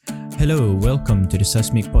Hello, welcome to the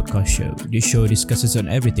Seismic Podcast Show. This show discusses on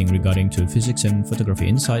everything regarding to physics and photography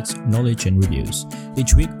insights, knowledge and reviews.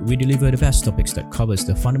 Each week, we deliver the best topics that covers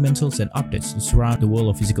the fundamentals and updates that surround the world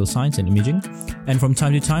of physical science and imaging. And from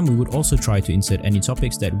time to time, we would also try to insert any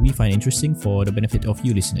topics that we find interesting for the benefit of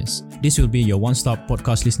you listeners. This will be your one-stop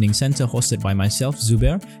podcast listening center hosted by myself,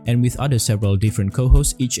 Zubair, and with other several different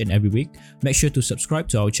co-hosts each and every week. Make sure to subscribe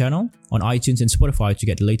to our channel on iTunes and Spotify to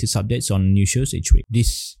get the latest updates on new shows each week.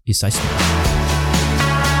 This is Seismic.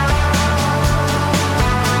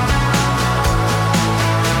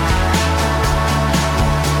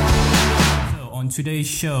 On today's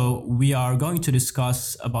show, we are going to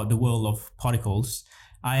discuss about the world of particles.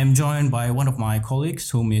 I am joined by one of my colleagues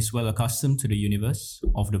whom is well accustomed to the universe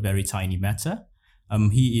of the very tiny matter.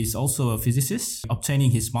 He is also a physicist,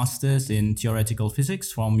 obtaining his master's in theoretical physics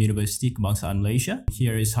from University Kebangsaan Malaysia.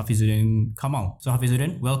 Here is Hafizudin Kamal. So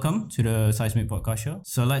Hafizudin, welcome to the Seismic Podcast Show.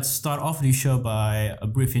 So let's start off the show by a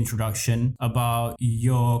brief introduction about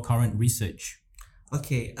your current research.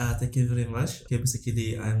 Okay, thank you very much. Okay,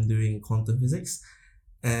 basically I'm doing quantum physics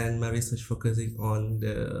and my research focusing on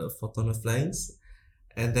the photon wavelengths.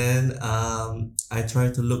 And then I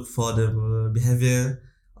try to look for the behavior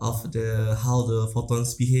of how the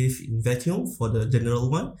photons behave in vacuum for the general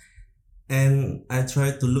one. And I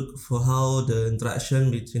try to look for how the interaction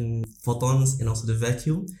between photons and also the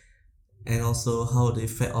vacuum, and also how the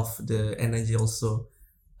effect of the energy also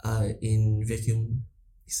in vacuum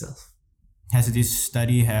itself. Has this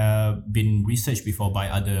study been researched before by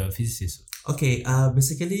other physicists? Okay,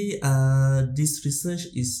 basically, this research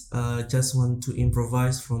is just want to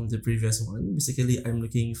improvise from the previous one. Basically, I'm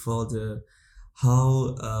looking for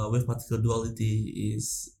how wave-particle duality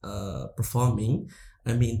is performing.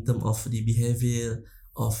 I mean, in terms of the behavior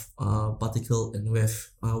of particle and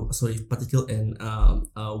particle and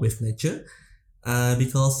wave nature.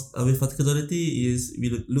 Because wave-particle duality is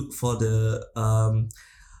we look for the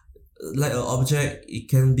like an object, it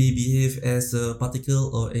can be behave as a particle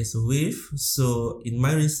or as a wave. So in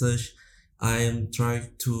my research, I am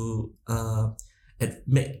trying to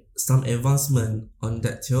make some advancement on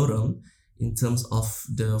that theorem in terms of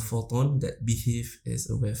the photon that behave as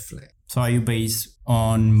a wavelength. So are you based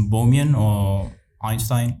on Bohmian or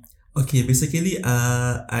Einstein? Okay, basically,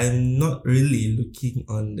 I'm not really looking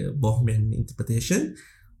on the Bohmian interpretation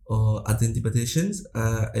or other interpretations.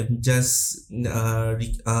 I'm just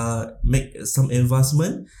make some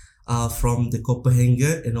advancement from the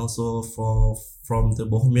Copenhagen and also from the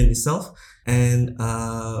Bohmian itself. And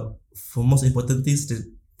for most important things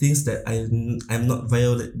that I'm not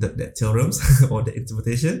violate that theorems or the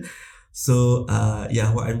interpretation. So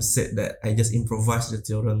what I'm said that I just improvise the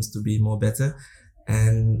theorems to be more better.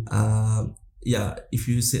 And if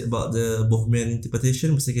you say about the Bohmian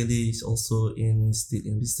interpretation, basically it's also still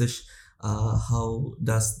in research. How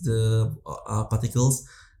does the particles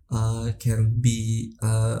can be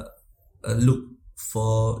looked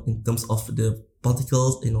for in terms of the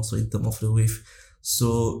particles and also in terms of the wave.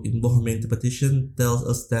 So in Bohmian interpretation tells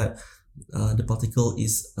us that the particle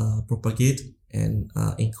is propagated and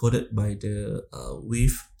encoded by the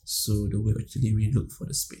wave. So the wave actually we look for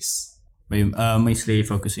the space. We're mostly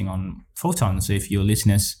focusing on photons. If your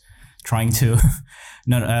listeners trying to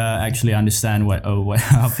not actually understand what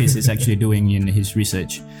Hafiz is actually doing in his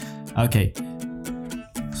research. Okay,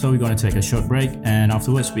 so we're going to take a short break, and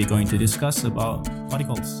afterwards we're going to discuss about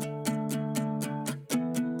particles.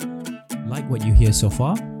 Like what you hear so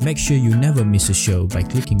far? Make sure you never miss a show by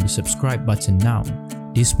clicking the subscribe button now.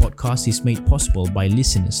 This podcast is made possible by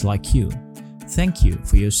listeners like you. Thank you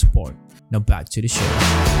for your support. Now back to the show.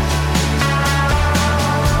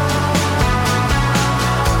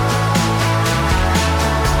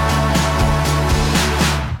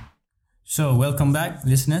 So welcome back,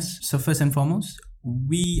 listeners. So first and foremost,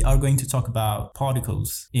 we are going to talk about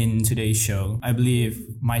particles in today's show. I believe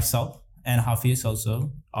myself and Hafiz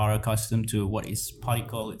also are accustomed to what is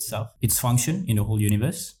particle itself, its function in the whole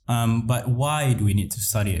universe. But why do we need to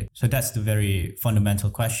study it? So that's the very fundamental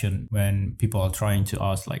question when people are trying to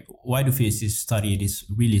ask, like, why do physicists study these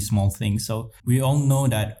really small things? So we all know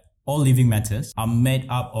that all living matters are made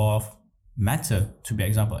up of matter, to be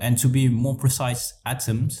example, and to be more precise,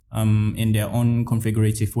 atoms in their own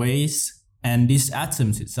configurative ways. And these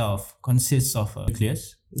atoms itself consists of a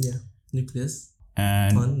nucleus. Yeah, nucleus.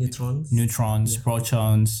 And neutrons,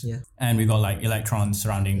 protons, and we got like electrons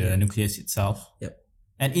surrounding the nucleus itself. Yep.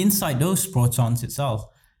 And inside those protons itself,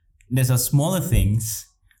 there's a smaller things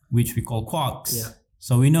which we call quarks. Yeah.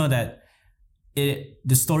 So we know that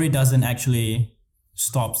the story doesn't actually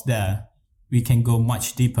stop there. We can go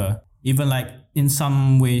much deeper. Even like in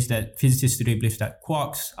some ways that physicists today believe that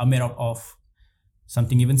quarks are made up of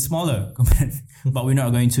something even smaller, but we're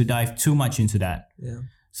not going to dive too much into that. Yeah.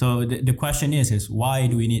 So the question is why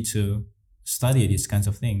do we need to study these kinds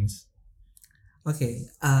of things? Okay.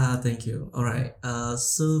 Thank you. All right.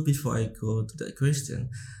 So before I go to that question,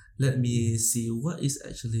 let me see what is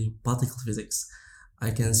actually particle physics.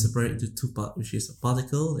 I can separate into two parts, which is a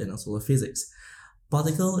particle and also a physics.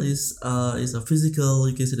 Particle is a physical,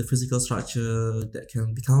 you can see the physical structure that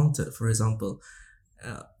can be counted. For example,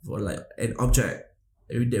 for like an object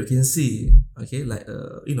that we can see, okay, like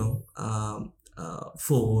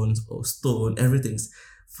phones or stone, everything's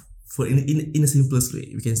for in the simplest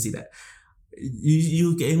way, we can see that.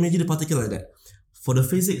 You can imagine the particle like that. For the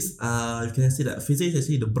physics, you can see that physics is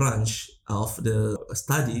actually the branch of the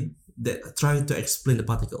study that try to explain the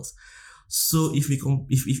particles. So if we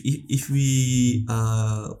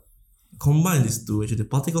combine these two, actually the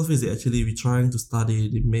particle physics, actually we're trying to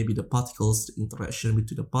study maybe the particles, the interaction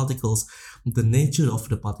between the particles, the nature of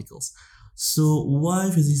the particles. So why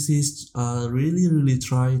physicists really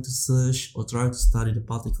try to search or try to study the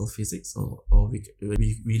particle physics, or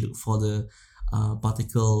we look for the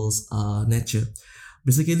particles nature.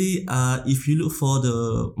 Basically, if you look for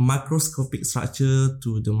the macroscopic structure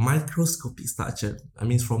to the microscopic structure, I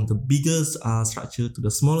mean from the biggest structure to the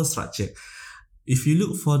smallest structure. If you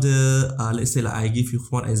look for the, let's say like I give you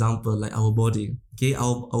one example, like our body, okay,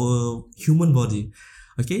 our human body.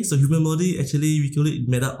 Okay, so human body actually we call it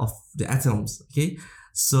made up of the atoms. Okay,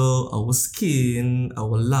 so our skin,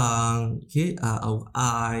 our lung, okay, our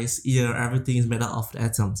eyes, ear, everything is made up of the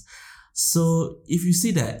atoms. So if you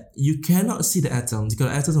see that, you cannot see the atoms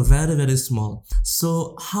because atoms are very small.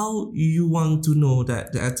 So how you want to know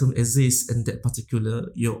that the atom exists in that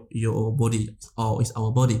particular your body or is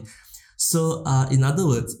our body? So in other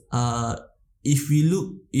words, if we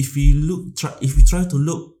try to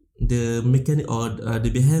look the mechanic or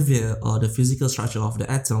the behavior or the physical structure of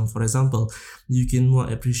the atom, for example, you can more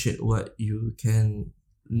appreciate what you can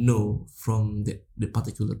know from the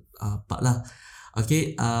particular part lah.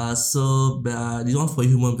 Okay, so this one for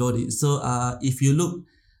human body. So if you look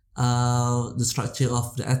the structure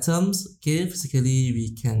of the atoms, okay, physically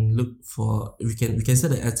we can say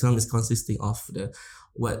the atom is consisting of the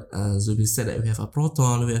what Zubi said, that we have a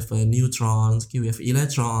proton, we have a neutrons, okay, we have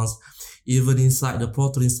electrons. Even inside the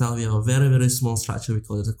proton itself, we have a very small structure, we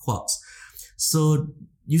call it the quarks. So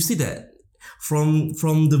you see that from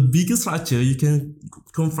the bigger structure, you can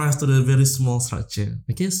comprise to the very small structure,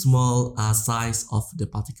 okay, small size of the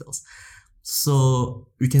particles. So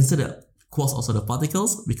we can say that quarks also the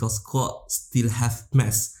particles because quarks still have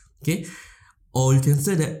mass, okay, or you can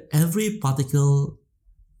say that every particle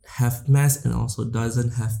have mass and also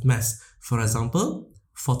doesn't have mass. For example,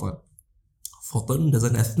 photon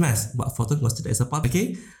doesn't have mass, but photon considered as a particle.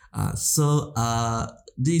 Okay, so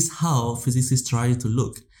this is how physicists try to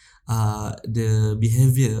look the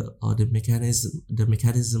behavior or the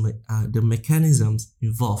mechanisms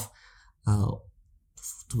involved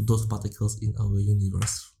to those particles in our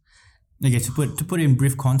universe. Okay, to put in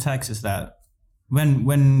brief context is that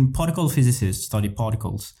when particle physicists study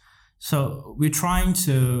particles, so we're trying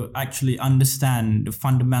to actually understand the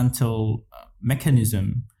fundamental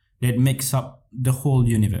mechanism that makes up the whole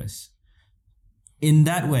universe. In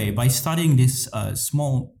that way, by studying this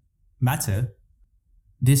small matter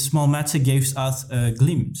gives us a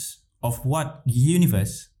glimpse of what the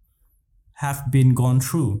universe have been gone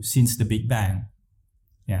through since the Big Bang.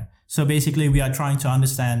 Yeah. So basically, we are trying to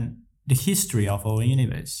understand the history of our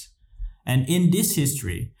universe. And in this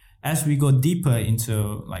history, as we go deeper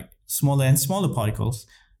into like smaller and smaller particles,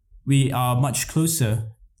 we are much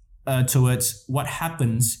closer towards what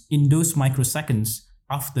happens in those microseconds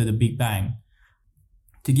after the Big Bang.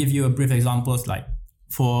 To give you a brief example, like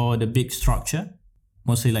for the big structure,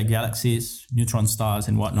 mostly like galaxies, neutron stars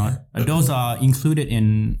and whatnot, those are included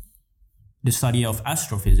in the study of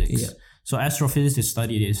astrophysics. Yeah. So astrophysicists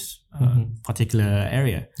study this particular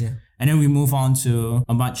area. Yeah. And then we move on to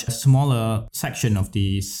a much smaller section of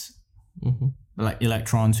these like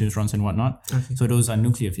electrons, neutrons and whatnot. Okay. So those are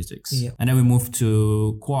nuclear physics. Yeah. And then we move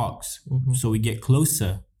to quarks. So we get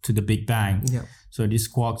closer to the Big Bang. Yeah. So these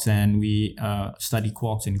quarks, and we study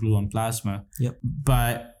quarks in gluon plasma. Yep.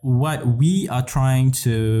 But what we are trying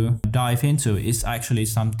to dive into is actually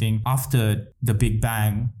something after the Big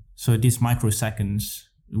Bang. So these microseconds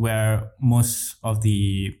where most of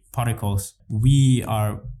the particles we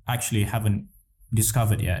are actually haven't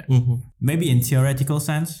discovered yet. Mm-hmm. Maybe in theoretical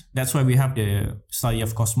sense, that's why we have the study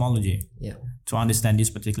of cosmology Yeah. to understand this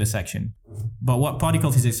particular section. But what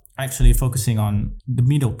particle physics actually focusing on the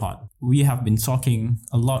middle part. We have been talking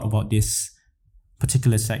a lot about this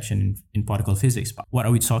particular section in particle physics. But what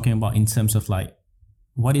are we talking about in terms of like,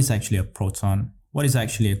 what is actually a proton? What is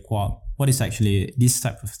actually a quark? What is actually this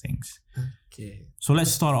type of things? Okay. So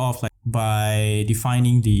let's start off like by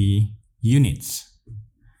defining the units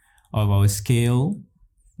of our scale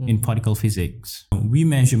in particle physics. We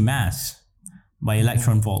measure mass by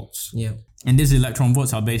electron volts. Yeah. And these electron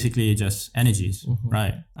volts are basically just energies,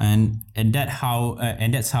 right? And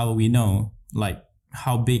that's how we know like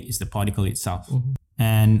how big is the particle itself.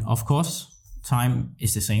 And of course, time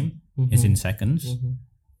is the same. It's in seconds.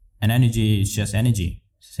 And energy is just energy,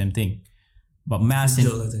 same thing. But mass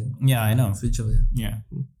Joule, I think. yeah, I know. Joule, yeah.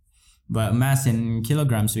 Yeah. But mass in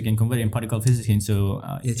kilograms, we can convert in particle physics into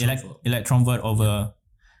electron volt over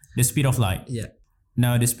the speed of light. Yeah.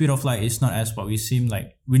 Now, the speed of light is not as what we seem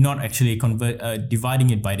like. We're not actually dividing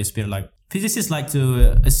it by the speed of light. Physicists like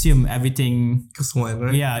to assume everything. Because one,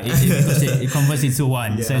 right? Yeah, because it converts into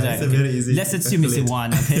one. Yeah, so it's like, it's very easy. let's assume it's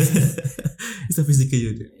one. Okay. It's a physical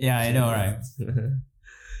unit. Yeah, I know, right?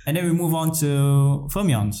 And then we move on to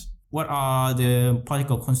fermions. What are the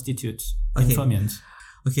particle constitutes in fermions?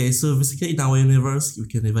 Okay, so basically in our universe, we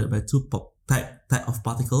can divide by two type of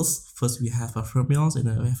particles. First, we have fermions, and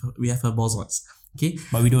then we have bosons. Okay,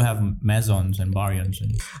 but we do have mesons and baryons.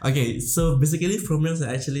 Okay, so basically fermions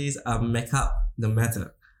actually make up the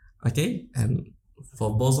matter. Okay, and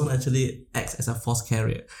for boson actually acts as a force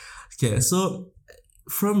carrier. Okay, so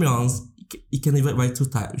fermions it can divide by two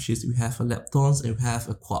types, which is we have leptons and we have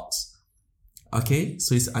quarks. Okay,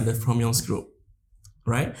 so it's under fermions group,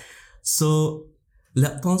 right? So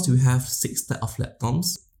leptons, we have 6 types of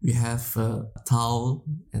leptons. We have tau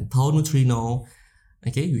and tau neutrino.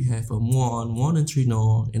 Okay, we have a muon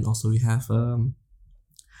neutrino, and also we have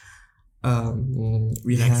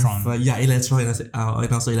electron. Electron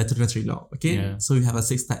and also electron neutrino. Okay, yeah. So we have a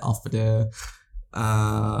 6 type of the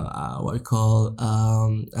what we call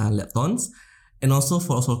leptons, and also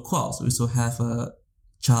for quarks, we also have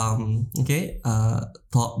charm,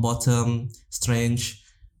 top, bottom, strange,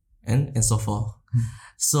 and so forth.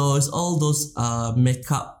 So it's all those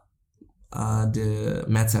make up the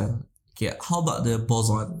matter. Okay, how about the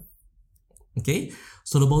boson? Okay,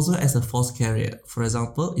 so the boson as a force carrier. For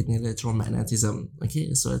example, in electromagnetism.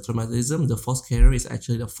 Okay, so electromagnetism, the force carrier is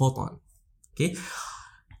actually the photon. Okay,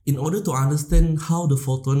 in order to understand how the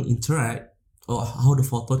photon interact or how the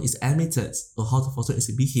photon is emitted or how the photon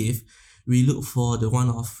is behave, we look for the one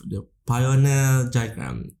of the pioneer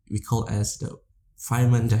diagram we call as the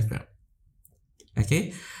Feynman diagram.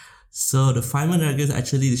 Okay, so the Feynman diagram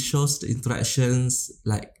actually shows the interactions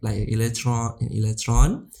like electron and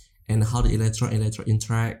electron, and how the electron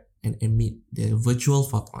interact and emit the virtual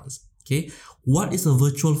photons. Okay, what is a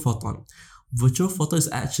virtual photon? Virtual photon is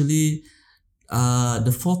actually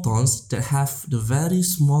the photons that have the very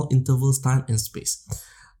small intervals time and space.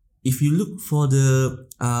 If you look for the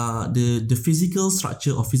physical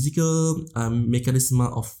structure or physical mechanism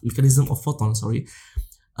of photons,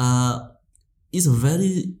 is a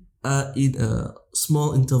very in a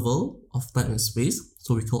small interval of time and space,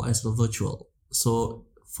 so we call as the virtual. So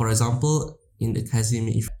for example, in the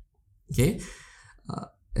Casimir effect, okay,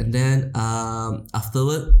 and then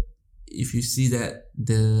afterward, if you see that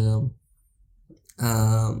the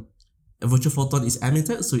a virtual photon is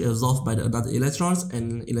emitted, so it absorbed by the other electrons,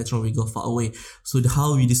 and electron will go far away. So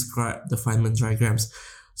how we describe the Feynman diagrams.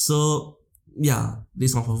 So yeah,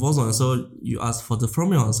 this one for boson. So you ask for the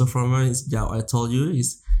fermion. So fermion is, yeah, I told you,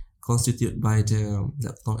 is constituted by the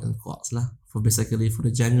lepton and quarks lah. For basically for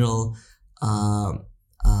the general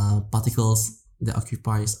particles that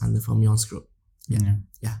occupies under fermions group.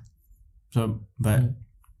 Yeah. So, but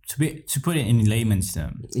to put it in layman's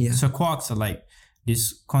terms, so quarks are like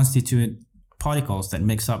these constituent particles that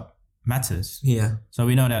makes up matters. Yeah. So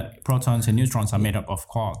we know that protons and neutrons are made up of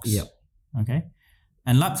quarks. Yep. Okay.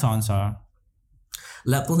 And leptons are?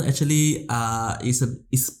 Leptons actually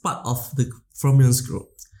is part of the fermions group.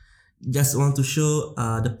 Just want to show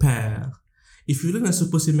the pair. If you look at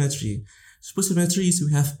supersymmetry is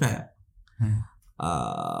we have pair.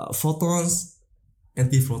 Photons,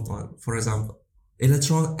 antiphoton, for example.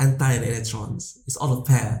 Electron, anti-electrons. It's all a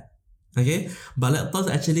pair. Okay, but leptons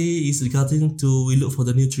actually is regarding to, we look for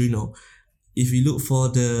the neutrino. If we look for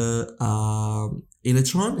the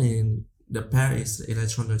electron, and the pair is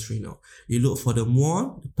electron neutrino. You look for the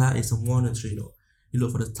muon, the pair is a muon neutrino. You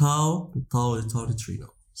look for the tau is tau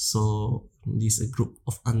neutrino. So this is a group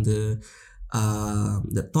of under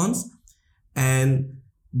leptons. and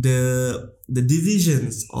the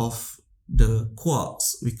divisions of the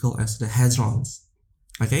quarks we call as the hadrons.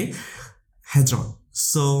 Okay, hadron.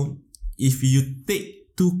 So if you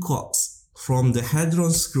take two quarks from the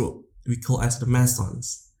hadrons group, we call as the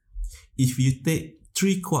mesons. If you take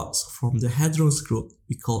three quarks from the hadrons group,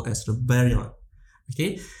 we call as the baryon.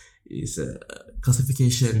 Okay, it's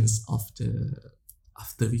classifications of the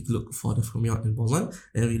after we look for the fermion and boson,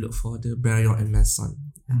 and we look for the baryon and meson.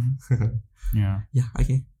 Yeah. Yeah.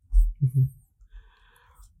 Okay.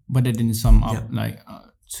 But that didn't sum up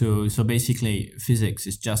so basically physics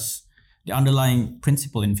is just the underlying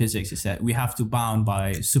principle in physics is that we have to bound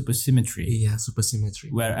by supersymmetry. Yeah,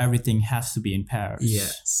 supersymmetry. Where everything has to be in pairs.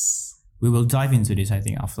 Yes. We will dive into this, I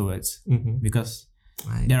think, afterwards. Because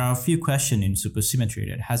there are a few questions in supersymmetry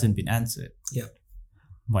that hasn't been answered. Yeah.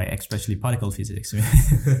 By especially particle physics.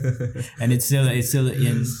 And it's still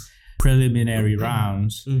in preliminary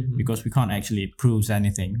rounds because we can't actually prove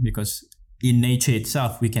anything, because in nature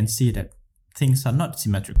itself we can see that things are not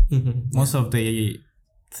symmetrical. Most of the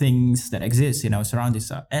things that exist in our surroundings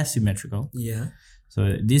are asymmetrical. Yeah.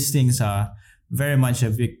 So these things are very much a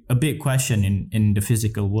big question in the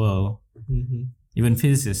physical world. Even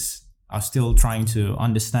physicists are still trying to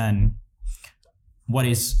understand what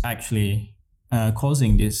is actually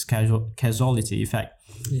causing this causality effect.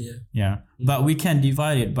 Yeah. But we can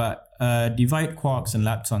divide quarks and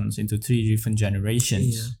leptons into 3 different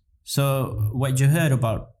generations. Yeah. So what you heard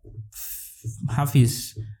about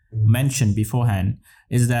Hafiz mentioned beforehand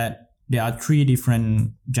is that there are 3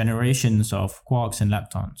 different generations of quarks and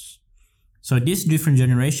leptons. So these different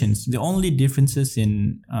generations, the only differences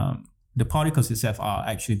in the particles itself are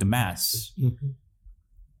actually the mass.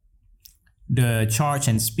 The charge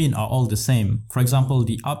and spin are all the same. For example,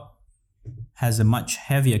 the up has a much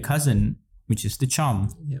heavier cousin, which is the charm.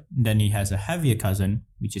 Then it has a heavier cousin,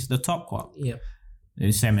 which is the top quark.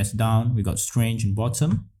 The same as down, we got strange and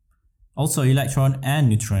bottom. Also electron and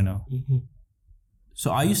neutrino.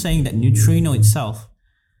 So are you saying that neutrino itself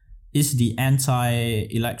is the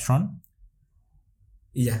anti-electron?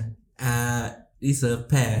 Yeah. It's a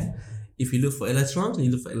pair. If you look for electrons,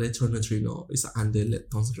 you look for electron neutrino. It's under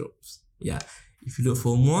leptons groups. Yeah. If you look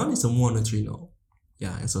for muon, it's a muon neutrino.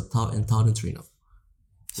 Yeah. And so tau and tau neutrino.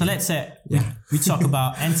 So let's say we talk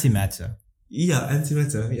about antimatter. Yeah,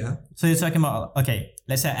 antimatter. Yeah. So you're talking about, okay,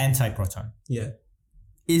 let's say antiproton. Yeah.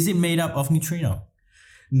 Is it made up of neutrino?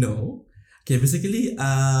 No. Okay, basically,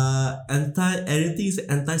 everything is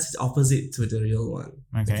is opposite to the real one.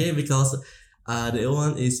 Okay, because the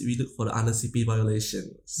one is we look for the under CP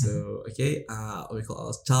violation. So we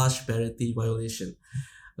call charge parity violation.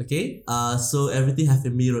 Okay, so everything have a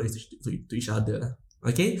mirror to each other.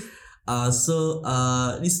 Okay, it's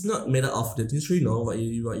not made up of the neutrino what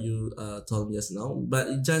you told me just now, but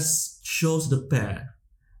it just shows the pair.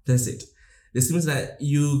 That's it. This means that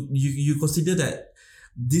you consider that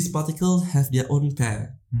these particles have their own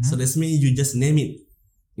pair. So that means you just name it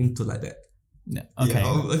into like that. Okay.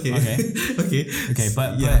 Okay.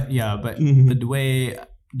 But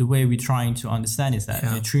the way we're trying to understand is that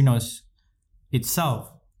neutrinos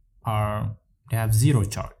itself they have zero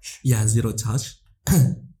charge. Yeah, zero charge.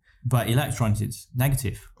 But electrons is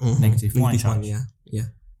negative. Negative one charge. Yeah.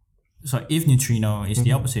 So if neutrino is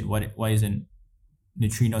the opposite, why isn't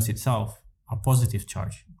neutrinos itself are positively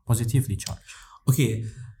charged? Okay,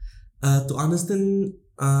 to understand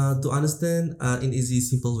in easy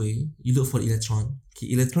simple way, you look for electron.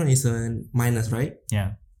 Okay, electron is a minus, right?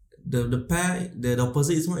 Yeah. The pair, the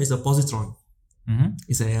opposite one is a positron.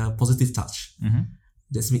 It's a positive charge.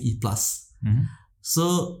 That's mean E plus.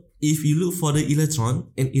 So if you look for the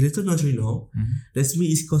electron and electron neutrino, that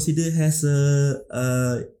means it's considered has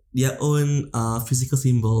their own physical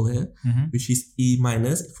symbol there, which is E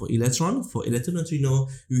minus for electron. For electron neutrino,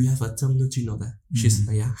 you have a term neutrino there, which is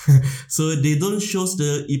So they don't show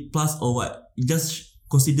the E plus or what. You just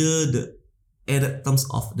consider the added terms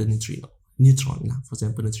of the neutron, for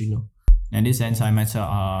example, neutrino. And these antimatter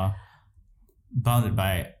are bounded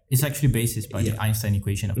by, it's actually basis by the Einstein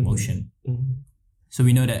equation of motion. So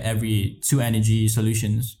we know that every 2 energy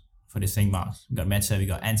solutions for the same mass, we got matter, we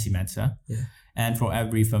got antimatter. And for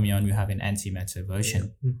every fermion, we have an antimatter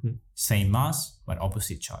version. Same mass, but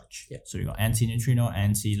opposite charge. So we got anti-neutrino,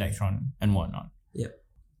 anti-electron, and whatnot.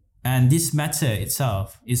 And this matter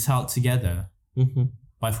itself is held together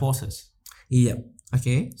by forces.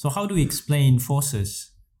 Okay. So how do we explain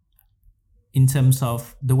forces in terms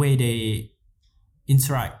of the way they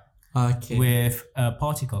interact with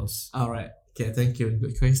particles? All right. Okay, thank you.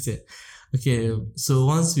 Good question. Okay, so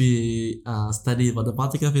once we study about the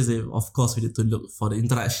particle physics, of course, we need to look for the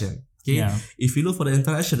interaction. Okay, Yeah. if you look for the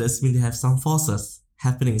interaction, that means they have some forces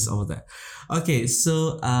happenings over there. Okay,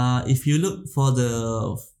 so if you look for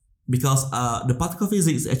because the particle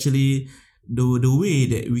physics actually the way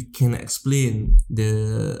that we can explain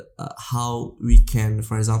the how we can,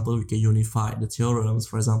 for example, we can unify the theorems.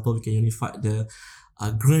 For example, we can unify the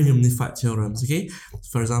grand unified theorems. Okay,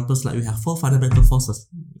 for example, like we have 4 fundamental forces.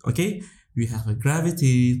 Okay, we have a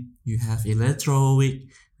gravity, you have electroweak,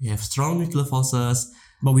 we have strong nuclear forces.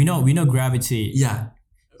 But we know gravity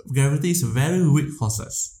is very weak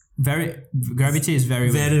forces. Gravity is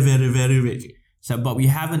very weak. Very weak. So, but we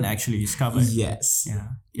haven't actually discovered. Yes. Yeah.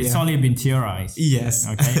 It's only been theorized. Yes.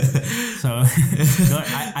 Okay. So,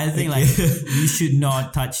 I think like we should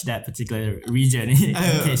not touch that particular region in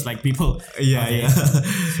case like people. Yeah.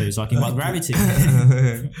 So you're talking about gravity.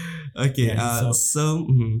 Okay.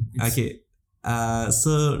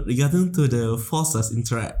 So regarding to the forces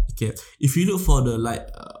interact. Okay. If you look for the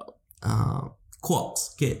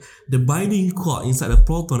quarks. Okay. The binding quark inside the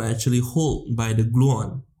proton are actually held by the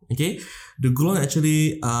gluon. Okay, the gluon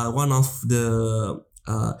actually one of the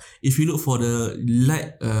if you look for the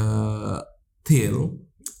light tail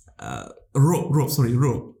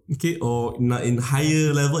rope. Okay, or in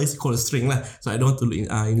higher level it's called a string lah. So I don't want to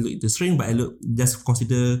look the string, but I just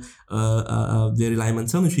consider the alignment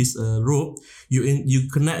term, which is a rope. You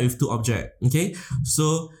connect with 2 objects. Okay,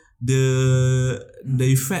 so the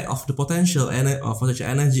effect of the potential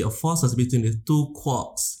energy of forces between the 2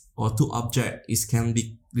 quarks or 2 objects can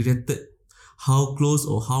be related how close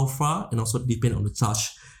or how far, and also depend on the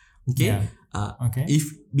charge. Okay. Yeah.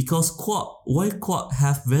 Because quark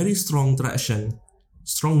have very strong interaction,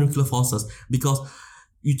 strong nuclear forces, because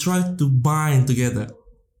you try to bind together.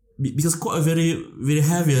 Because quark are very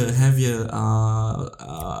heavier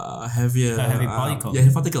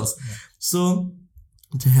particles. Particles. Yeah. So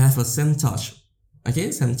to have a same charge.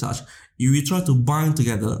 Okay, same charge. You try to bind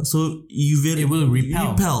together, so it will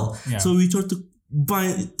repel. Yeah. So we try to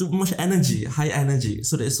bind too much energy, high energy.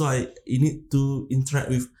 So that's why you need to interact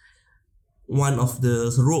with one of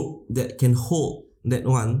the rope that can hold that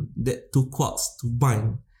 2 quarks to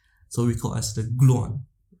bind. So we call as the gluon.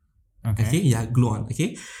 Okay, gluon.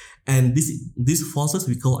 Okay, and these forces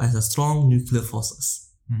we call as a strong nuclear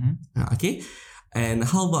forces. Okay, and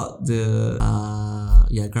how about the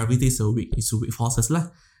gravity is a weak forces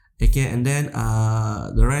lah. Okay, and then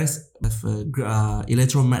the rest of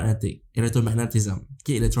electromagnetism.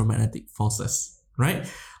 Okay, electromagnetic forces, right?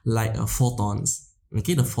 Like photons.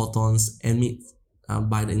 Okay, the photons emit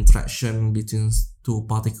by the interaction between 2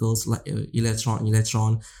 particles, like electron,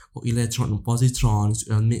 or electron and positrons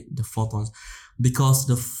emit the photons, because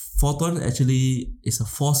the photon actually is a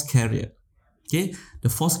force carrier. Okay, the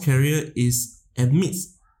force carrier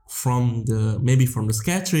emits from the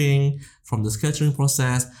scattering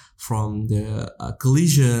process, from the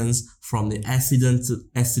collisions, from the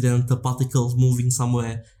accidental particles moving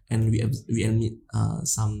somewhere, and we emit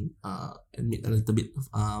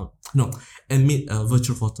emit a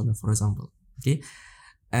virtual photon, for example. Okay,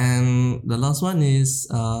 and the last one is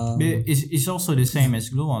it's also the same as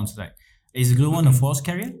gluons. Like, is gluon a force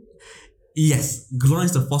carrier? Yes, gluon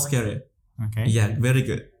is the force carrier. Okay. Yeah, very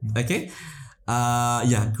good. Okay.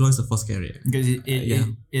 Gluon is a force carrier. Because it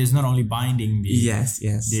is not only binding the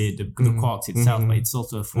quarks itself, but it's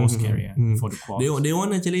also a force carrier for the quarks. They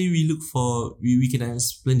want actually we can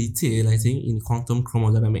explain detail, I think, in quantum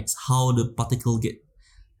chromodynamics, how the particle get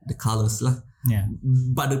the colors lah. Yeah.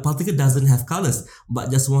 But the particle doesn't have colors,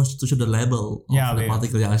 but just wants to show the level of the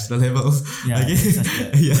particle. Yeah, the levels. Yeah. Okay.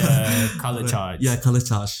 The color charge. Yeah, color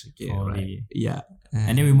charge. Okay. Right. Yeah.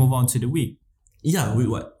 And then we move on to the weak. Yeah, with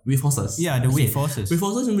what? With forces. Yeah, the weak forces. With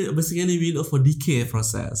forces, basically we look for decay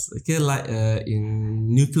process. Okay, like in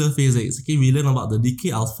nuclear physics. Okay, we learn about the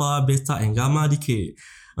decay, alpha, beta, and gamma decay.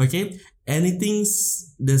 Okay,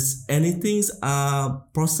 anything's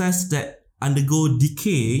process that undergo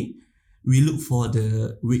decay, we look for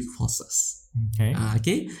the weak forces.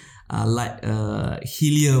 Okay. Like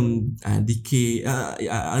helium decay.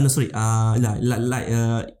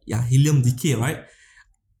 Helium decay, right?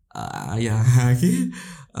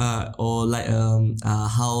 Or like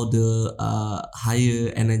how the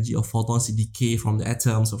higher energy of photons decay from the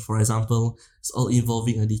atoms. So for example, it's all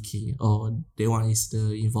involving a decay. Or the one is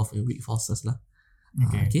involved in weak forces lah.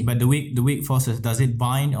 Okay. But the weak forces, does it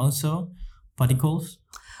bind also particles?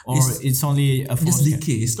 Or it's only a force? It's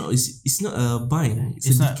decay. It's not a bind.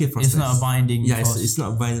 It's a decay process. It's not a binding force. It's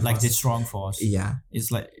not a binding like process. The strong force. Yeah.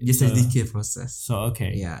 It's like just a decay process. So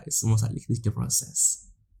okay. Yeah, it's almost like a decay process.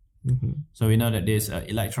 So we know that there's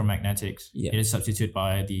electromagnetics. Yeah. It is substituted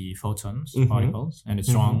by the photons, particles, and the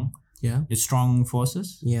strong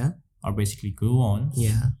forces. Yeah. are basically gluons.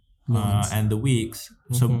 Yeah. And the weaks.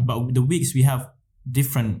 So, but the weaks we have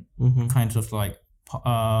different kinds of like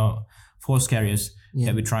force carriers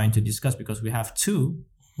that we're trying to discuss, because we have two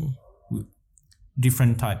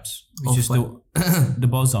different types, which is the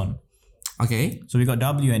boson. Okay. So we got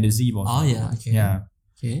W and the Z boson. Oh yeah. Okay. Yeah.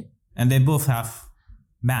 Okay. And they both have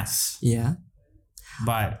mass. Yeah.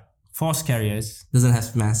 But force carriers doesn't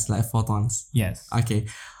have mass like photons. Yes. Okay.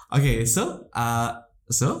 Okay. So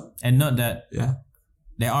and not that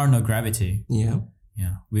there are no gravity. Yeah.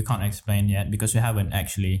 Yeah. We can't explain yet because we haven't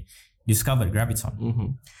actually discovered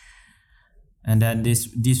graviton. And then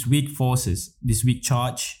these weak forces, this weak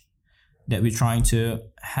charge that we're trying to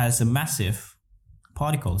has a massive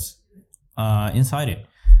particles inside it.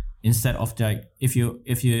 Instead of like if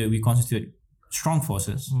we constitute strong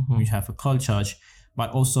forces, we have a cold charge,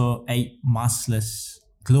 but also a massless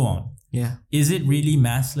gluon. Yeah. Is it really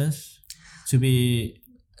massless to be?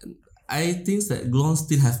 I think that gluons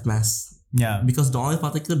still have mass. Yeah. Because the only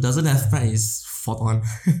particle doesn't have mass is photon.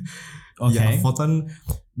 Okay. Yeah, photon.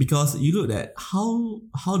 Because you look at how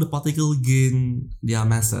the particle gain their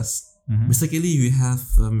masses. Basically, we have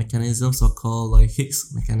mechanisms so-called like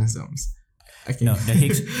Higgs mechanisms. Okay. No, the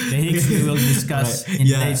Higgs we will discuss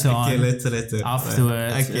later on. Later.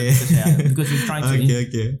 Afterwards. Okay. Because we're trying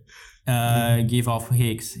to give off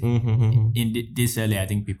Higgs in this early. I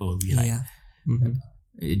think people will be like,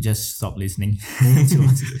 just stop listening to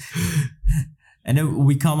us. And then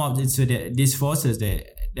we come up to these forces that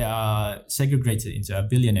are segregated into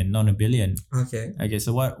abelian and non-abelian. Okay.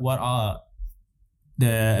 So what are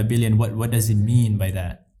the abelian? What does it mean by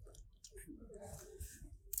that?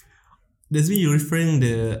 Does mean you're referring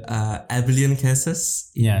the abelian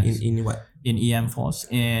cases in what? In EM force.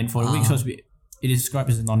 And for the weak force, it is described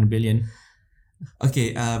as a non-abelian.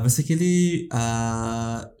 Okay, basically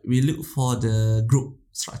we look for the group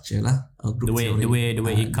structure or group the way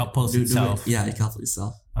it couples itself. It couples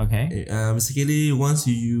itself. Okay. Basically, once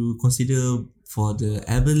you consider for the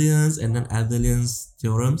abelians and non-abelians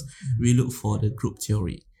theorems, we look for the group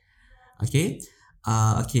theory. Okay.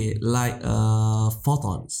 Like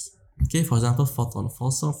photons. Okay, for example,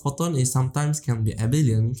 photon is sometimes can be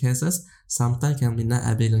abelian cases, sometimes can be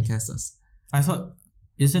non-abelian cases. I thought,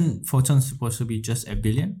 isn't photons supposed to be just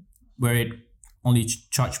abelian, where it only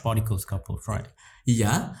charged particles coupled, right?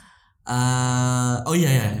 Yeah. I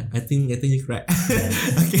think you're correct.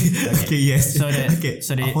 Okay. Yes. So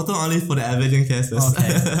the photon only for the abelian cases.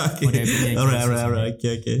 Okay. For the abelian Alright.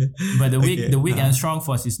 Okay. But the weak and strong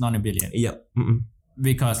force is non-abelian. Yep.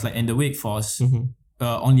 Because like in the weak force,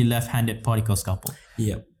 only left-handed particles couple.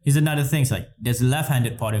 Yep. Here's another thing. Like there's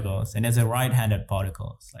left-handed particles and there's a right-handed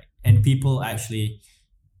particles. Like, and people actually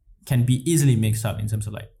can be easily mixed up in terms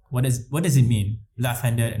of like what does it mean,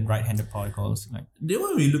 left-handed and right-handed particles? Like the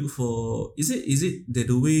one we look for, is it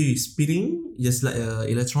the way spinning just like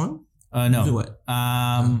electron? No. What?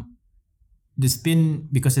 The spin,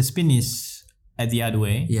 because the spin is at the other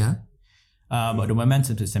way. Yeah. But the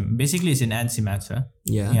momentum system basically is in antimatter.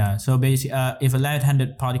 Yeah. Yeah. So basically, if a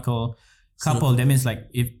left-handed particle couple, that means like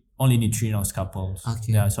if only neutrinos couples.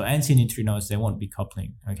 Okay. Yeah. So anti-neutrinos, they won't be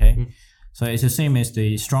coupling. Okay. So it's the same as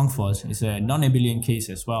the strong force. It's a non-abelian case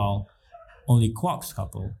as well. Only quarks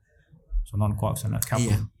couple. So non-quarks are not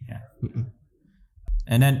coupled. Yeah.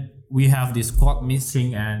 And then we have this quark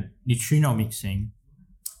mixing and neutrino mixing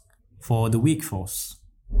for the weak force.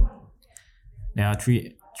 There are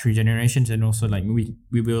three generations, and also like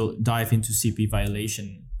we will dive into CP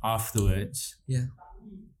violation afterwards. Yeah.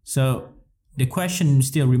 So the question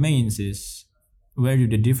still remains is, where do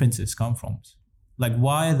the differences come from? Like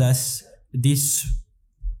why does these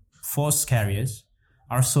force carriers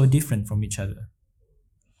are so different from each other?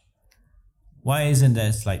 Why isn't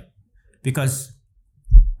this like, because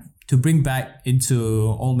to bring back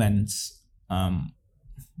into Ullmann's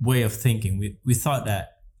way of thinking, we thought that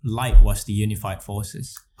light was the unified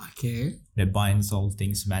forces. Okay. That binds all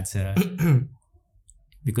things matter.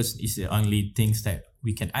 Because it's the only things that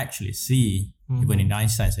we can actually see. Even in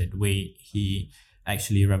Einstein's the way he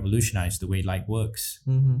actually revolutionized the way light works.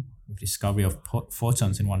 With discovery of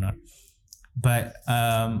photons and whatnot. But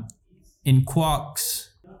in quarks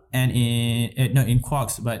and not in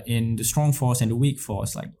quarks, but in the strong force and the weak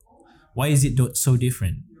force, like why is it so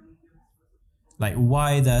different? Like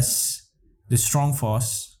why does the strong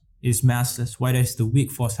force is massless? Why does the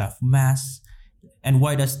weak force have mass? And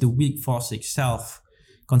why does the weak force itself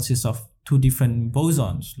consist of two different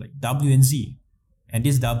bosons, like W and Z? And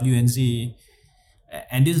this W and Z,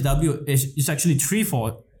 and this W is actually three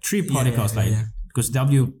particles, because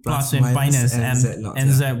W plus and minus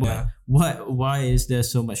and Z. Why is there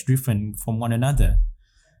so much different from one another?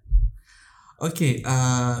 Okay.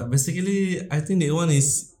 Basically, I think that one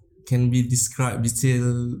can be described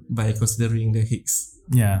detailed by considering the Higgs.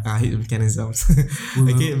 Yeah. Higgs mechanisms.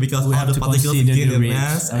 We Okay, because we how have the to particles consider gain the the rates.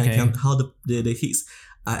 mass Okay. and how the Higgs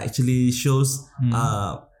actually shows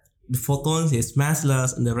the photons is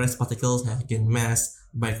massless and the rest particles have gained mass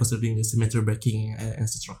by considering the symmetry breaking,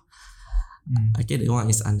 etc. Okay, that one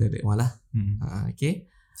is under that one lah. Okay.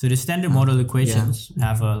 So the standard model equations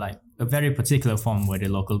have a very particular form where the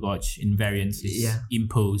local gauge invariance is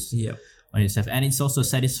imposed on itself, and it's also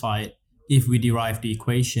satisfied if we derive the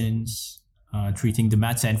equations treating the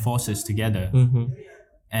matter and forces together,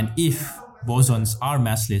 and if bosons are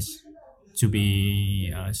massless to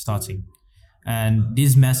be starting. And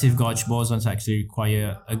these massive gauge bosons actually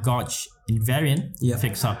require a gauge invariant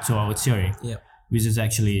fixed up to our theory, which is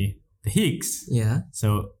actually the Higgs.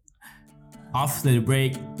 So after the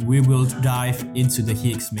break, we will dive into the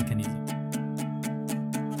Higgs mechanism.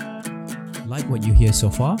 Like what you hear so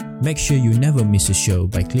far? Make sure you never miss a show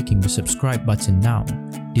by clicking the subscribe button now.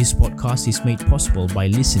 This podcast is made possible by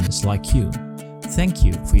listeners like you. Thank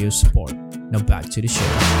you for your support. Now back to the show.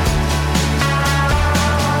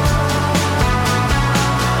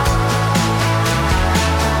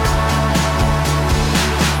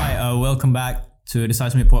 Hi, welcome back to the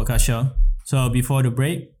Seismic Podcast Show. So before the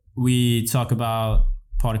break, we talk about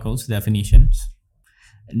particles definitions,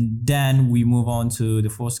 and then we move on to the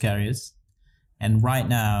force carriers, and right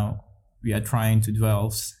now we are trying to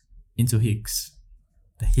delve into Higgs,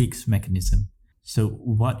 the Higgs mechanism. So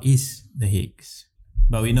what is the Higgs?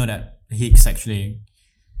 But we know that the Higgs actually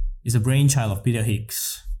is a brainchild of Peter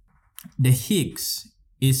Higgs. The Higgs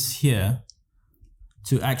is here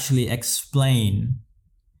to actually explain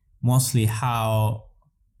mostly how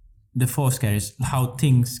the force carriers, how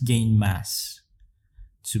things gain mass,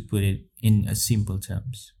 to put it in a simple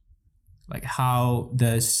terms. Like how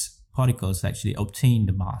does particles actually obtain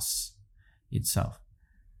the mass itself?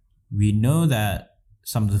 We know that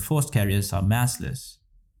some of the force carriers are massless,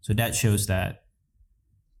 so that shows that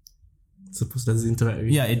suppose doesn't interact with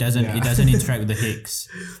it doesn't interact with the Higgs.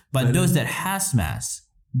 But those that has mass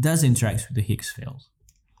does interact with the Higgs field.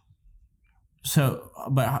 So,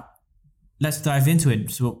 but let's dive into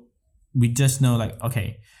it. So we just know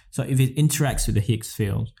so if it interacts with the Higgs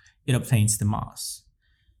field, it obtains the mass.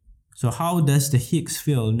 So how does the Higgs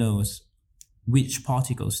field knows which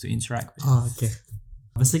particles to interact with? Okay.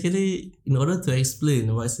 Basically, in order to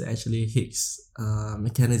explain what's actually Higgs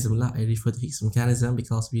mechanism, I refer to Higgs mechanism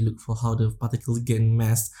because we look for how the particles gain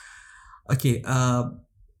mass. Okay.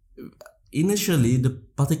 Initially, the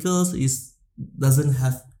particles doesn't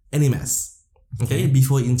have any mass. Okay,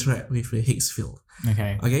 before it interact with the Higgs field.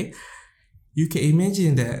 Okay. You can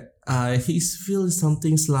imagine that Higgs field is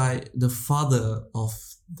something like the father of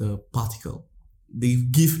the particle. They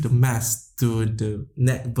give the mass to the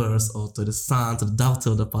neighbors or to the sun, to the daughter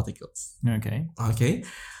of the particles. Okay.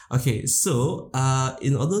 So,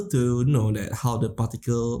 in order to know that how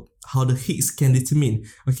the Higgs can determine,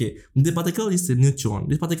 the particle is a neutron,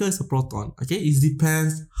 this particle is a proton. It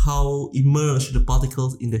depends how immersed the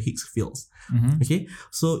particles in the Higgs fields. Okay,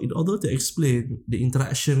 so in order to explain the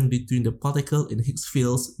interaction between the particle and Higgs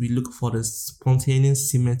fields, we look for the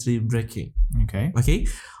spontaneous symmetry breaking. Okay,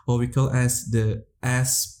 or we call as the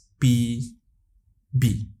SPB.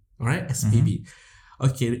 Alright, SPB.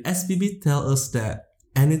 Okay, the SPB tell us that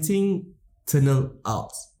anything tunnel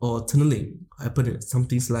out or tunneling happen,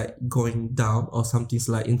 something's like going down or something's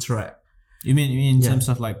like interact. You mean in terms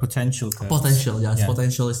of like potential curves? Potential,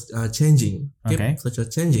 potential is changing. Such as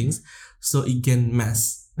changings, so it gain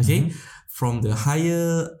mass. From the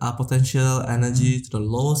higher potential energy to the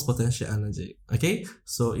lowest potential energy.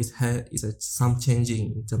 So it's some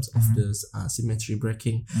changing in terms of the symmetry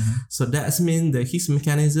breaking. So that means the Higgs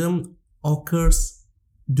mechanism occurs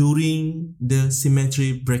during the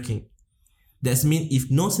symmetry breaking. That means if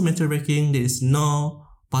no symmetry breaking, there is no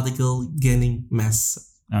particle gaining mass.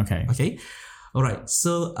 Okay. All right.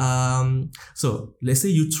 So let's say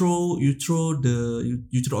you throw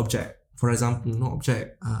the object. For example, no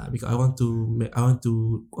object. Because I want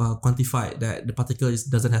to quantify that the particle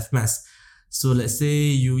doesn't have mass. So let's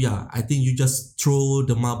say I think you just throw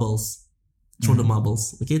the marbles. To the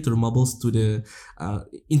marbles to the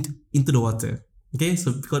into the water.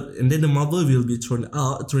 So and then the marble will be thrown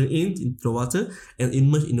into the water and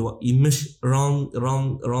immerse around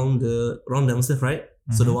themselves, right?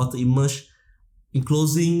 So the water immerse,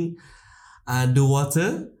 enclosing the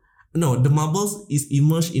water. No, the marbles is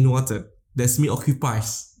immersed in water. That's mean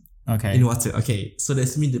occupies in water. So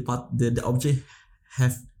that's mean the object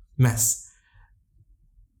have mass.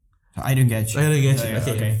 I don't get you. I don't get you. Yeah,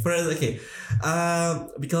 Okay. First, okay.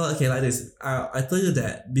 Because like this. I told you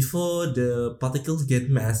that before the particles get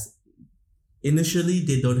mass, initially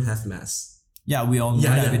they don't have mass. Yeah, we all know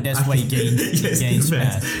that. But that's why it gains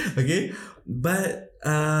mass. Okay, but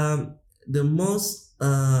the most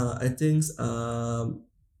I think I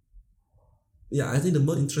think the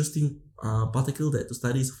most interesting particle that to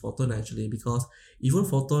study is photon actually, because even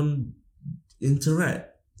photon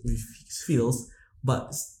interact with Higgs fields,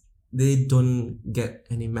 but they don't get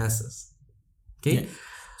any masses. Okay. Yeah.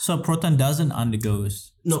 So proton doesn't undergo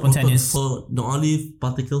No, spontaneous. the only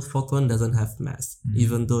particle photon doesn't have mass,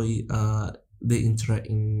 even though they interact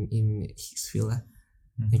in Higgs field.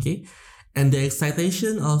 Okay, and the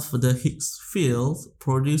excitation of the Higgs field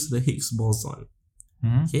produce the Higgs boson.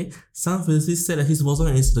 Okay, some physicists say that Higgs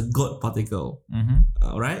boson is the God particle.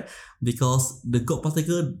 Alright, because the God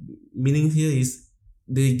particle meaning here is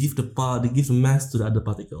they give the mass to the other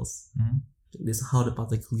particles. This is how the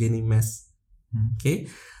particle gaining mass. Okay,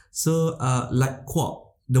 so like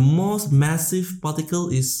quark, the most massive particle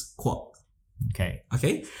is quark. Okay,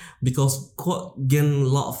 because quark gain a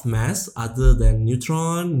lot of mass other than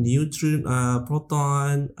neutron,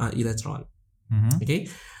 proton, electron. Okay,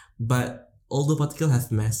 but all the particles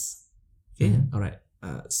have mass. Okay, alright.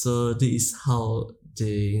 So this is how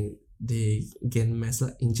they gain mass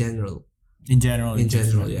in general. In general, Yes,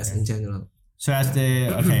 in general. So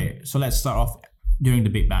so let's start off during the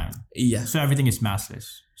Big Bang. Yeah. So everything is massless.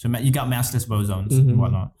 So you got massless bosons and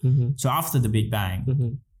whatnot. So after the Big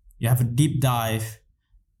Bang, you have a deep dive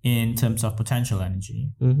in terms of potential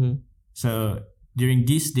energy. So during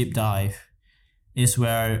this deep dive is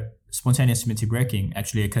where spontaneous symmetry breaking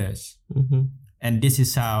actually occurs. And this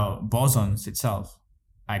is how bosons itself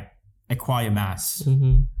acquire mass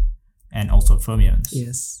and also fermions.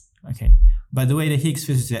 Yes. Okay. But the way the Higgs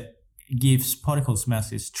physics gives particles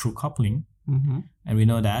mass is through coupling. And we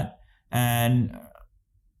know that. And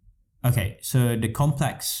okay, so the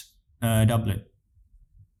complex doublet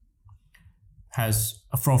has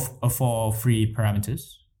four free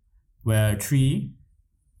parameters, where 3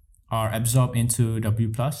 are absorbed into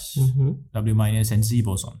W plus, W minus, and Z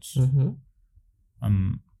bosons.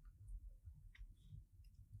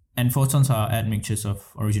 And photons are admixtures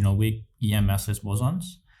of original weak EM massless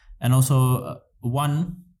bosons, and also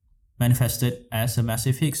one manifested as a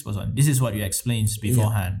massive Higgs boson. This is what you explained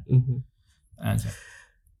beforehand.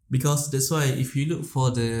 Because that's why if you look for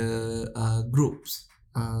the groups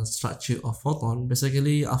structure of photon,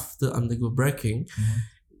 basically after undergo breaking,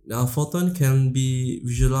 the photon can be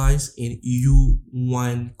visualized in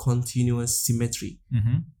U1 continuous symmetry.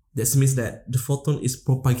 That means that the photon is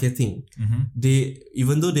propagating. They,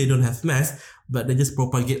 even though they don't have mass, but they just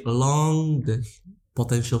propagate along the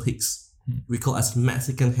potential Higgs. We call as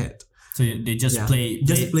Mexican head. So they just play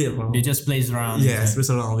around. They just plays around. Yes, plays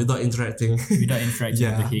around without interacting. With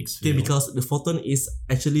the Higgs field. Okay, because the photon is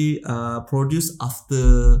actually produced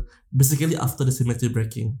after the symmetry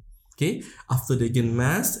breaking. Okay, after they gain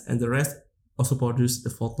mass, and the rest also produce the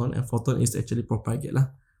photon, and photon is actually propagate lah.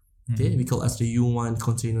 Okay, we call as the U1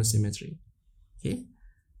 continuous symmetry. Okay,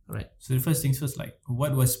 all right. So the first things first, like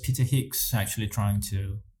what was Peter Higgs actually trying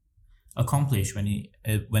to accomplish when he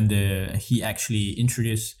actually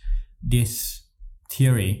introduced this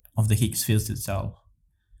theory of the Higgs field itself?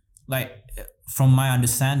 Like, from my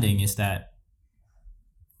understanding is that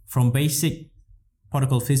from basic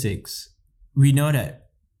particle physics, we know that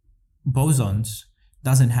bosons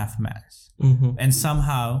doesn't have mass. And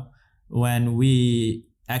somehow when we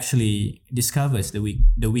actually discovers the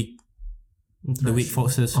weak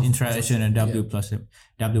forces interaction and W plus,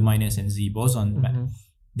 W minus, and Z boson,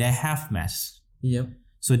 they have mass.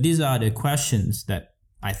 So these are the questions that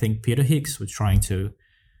I think Peter Higgs was trying to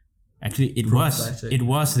it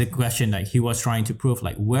was the question like he was trying to prove,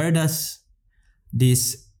 like, where does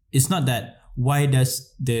this, it's not that why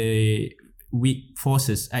does the weak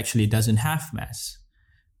forces actually doesn't have mass,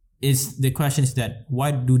 it's the question is that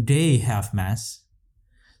why do they have mass?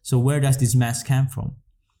 So where does this mass come from,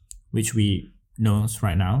 which we know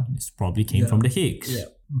right now this probably came from the Higgs.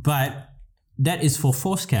 But that is for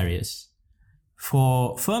force carriers.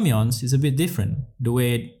 For fermions, it's a bit different. The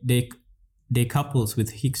way they couples with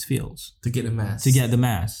Higgs fields to get the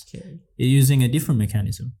mass. Okay. Using a different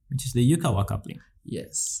mechanism, which is the Yukawa coupling.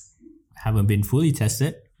 Yes. Haven't been fully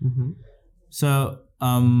tested. So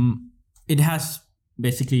it has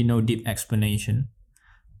basically no deep explanation.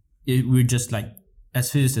 We're just like, as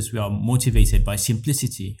physicists, we are motivated by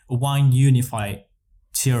simplicity, one unified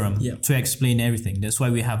theorem to explain everything. That's why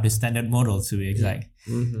we have the standard model to be exact.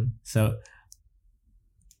 So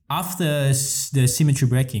after the symmetry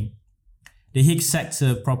breaking, the Higgs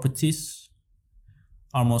sector properties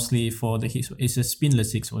are mostly for the Higgs. It's a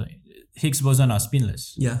spinless Higgs. Higgs boson are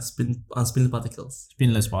spinless. Yeah, spin particles.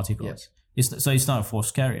 Spinless particles. Yeah. It's not a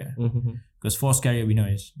force carrier. Because force carrier we know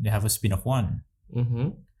is they have a spin of 1.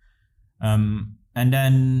 And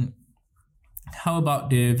then how about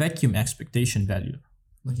the vacuum expectation value?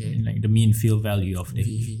 Okay. Like the mean field value of the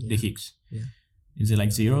Higgs. Yeah. Is it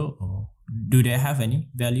like 0 or do they have any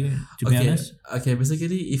value to be honest? Okay,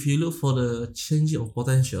 basically if you look for the changing of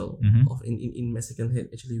potential of in Mexican head,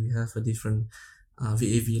 actually we have a different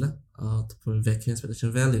VAV vacuum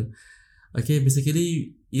expectation value. Okay,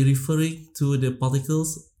 basically you're referring to the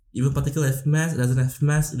particles, even particle have mass, doesn't have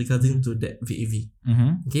mass regarding to that VAV.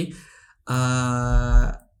 Okay.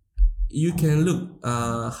 You can look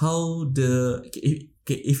how the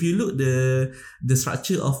if you look the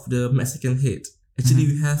structure of the Mexican head, actually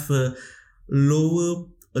we have a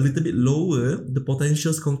little bit lower the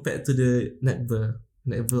potentials compared to the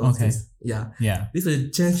network of this. Yeah. This is a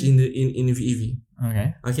change in the VAV.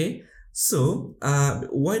 Okay. So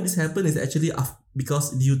why this happened is actually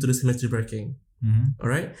because due to the symmetry breaking.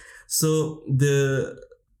 Alright. So the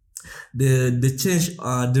change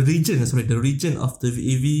the region of the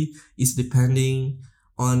VAV is depending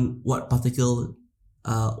on what particle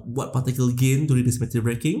gain during the symmetry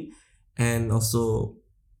breaking, and also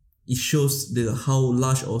it shows how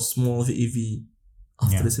large or small VAV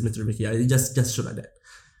after the symmetry breaking. It just show like that.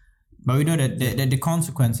 But we know that the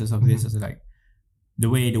consequences of this is like the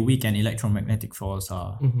way the weak and electromagnetic force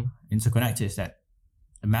are interconnected is that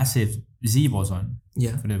a massive Z boson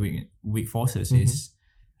for the weak forces is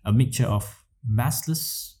a mixture of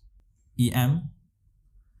massless EM,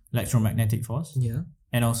 electromagnetic force,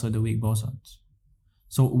 and also the weak bosons.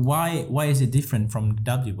 So why is it different from the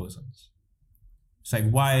W bosons? It's like,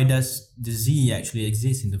 why does the Z actually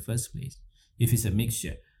exist in the first place if it's a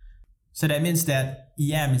mixture? So that means that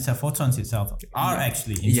EM itself, photons itself, are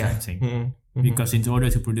actually interacting. Because in order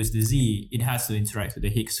to produce the Z, it has to interact with the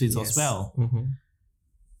Higgs fields as well.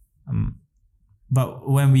 But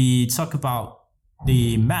when we talk about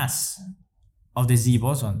the mass of the Z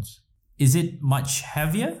bosons, is it much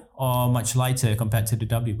heavier or much lighter compared to the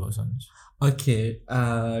W bosons? Okay,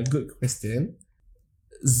 good question.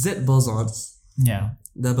 Z bosons,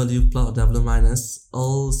 W plus, W minus,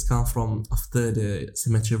 all come from after the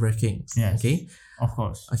symmetry breaking. Yes, okay, of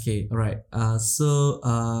course. Okay, alright.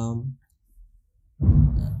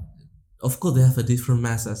 Of course, they have a different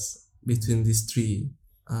masses between these three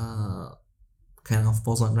kind of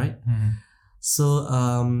boson, right? So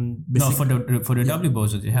no, for the W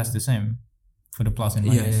bosons, it has the same. For the plus and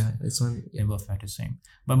minus, this one, they both have the same.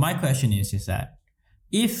 But my question is that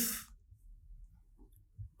if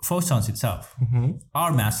photons itself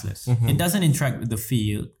are massless, it doesn't interact with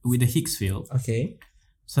the Higgs field. Okay.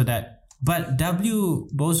 But W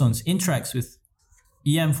bosons interacts with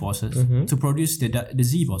EM forces to produce the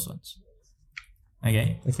Z bosons.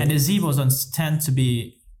 Okay. And the Z bosons tend to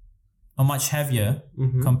be much heavier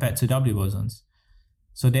compared to W bosons.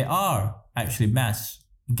 So they are actually mass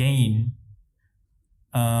gain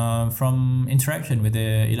from interaction with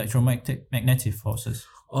the electromagnetic forces.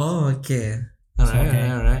 Oh, okay.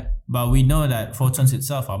 Alright. But we know that photons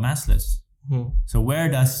itself are massless. So where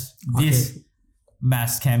does this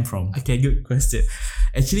mass come from? Okay, good question.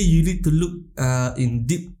 Actually, you need to look in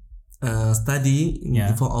deep study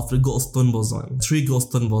in form of the Goldstone boson. 3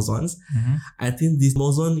 Goldstone bosons. I think this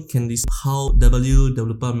boson can describe how W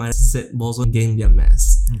plus minus Z boson gain their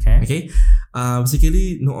mass. Okay.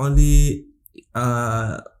 Basically, not only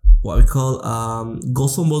what we call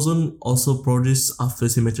Goldstone boson also produced after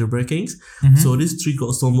symmetry breakings. So these 3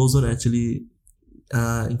 Goldstone boson actually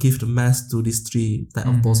give the mass to these 3 type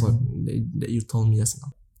of boson that you told me just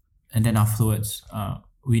now. And then afterwards,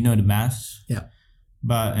 we know the mass.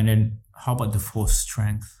 And then how about the force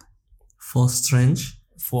strength? Strength,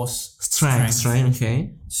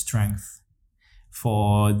 okay. Strength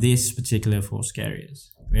for this particular force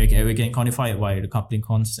carriers. We can quantify it by the coupling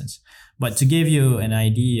constants. But to give you an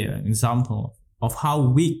example of how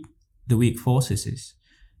weak the weak forces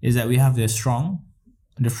is that we have the strong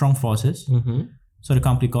forces. So the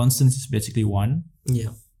coupling constant is basically 1.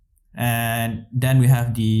 And then we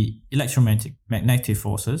have the electromagnetic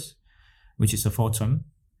forces, which is a photon.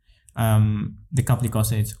 The coupling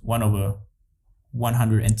constant is 1 over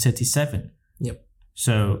 137.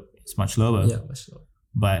 So it's much lower. Much lower.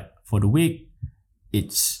 But for the weak,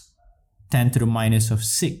 it's 10 to the minus of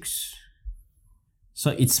 6.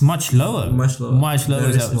 So it's much lower. Much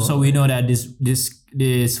lower. So we know that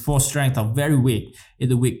this force strength are very weak in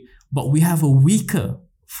the weak. But we have a weaker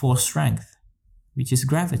force strength, which is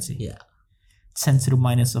gravity. 10 to the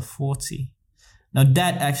minus of 40. Now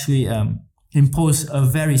that actually imposed a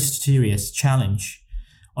very serious challenge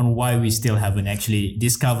on why we still haven't actually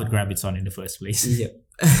discovered graviton in the first place. Yep.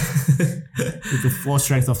 With the force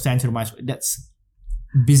strength of 10 to the minus. That's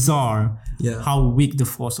bizarre. Yeah. How weak the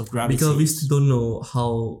force of gravity Because we is. still don't know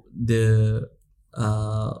how the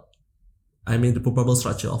the probable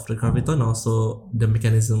structure of the graviton, also the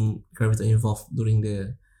mechanism graviton involved during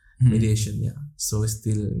the mediation. Yeah. So it's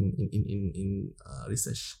still in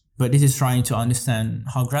research. But this is trying to understand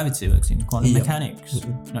how gravity works in quantum Yep. mechanics,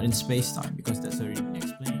 not in space-time, because that's already been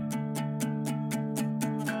explained.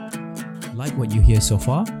 Like what you hear so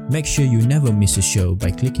far? Make sure you never miss a show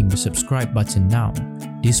by clicking the subscribe button now.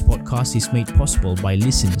 This podcast is made possible by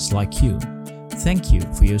listeners like you. Thank you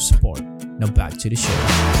for your support. Now back to the show.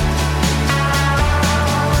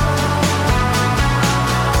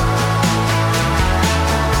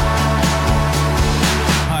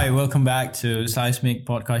 Welcome back to Seismic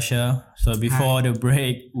Podcast Show. So before the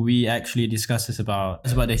break, we actually discussed about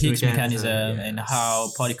the Higgs mechanism and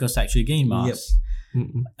how particles actually gain mass. Yep.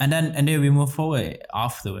 And then we move forward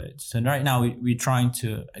afterwards. So right now we're trying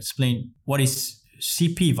to explain what is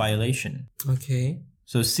CP violation. Okay.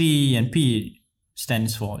 So C and P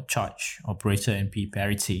stands for charge operator and P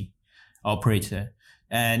parity operator.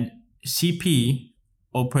 And CP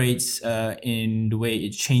operates in the way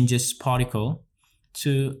it changes particle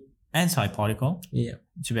to antiparticle,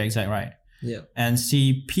 to be exact, right? Yeah. And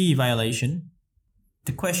CP violation,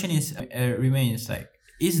 the question is remains like,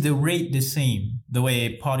 is the rate the same the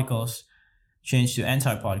way particles change to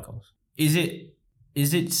antiparticles? Is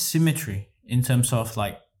it symmetry in terms of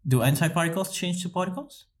like, do antiparticles change to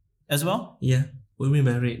particles as well? Yeah. What do you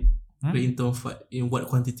mean by rate? Rate in terms of in what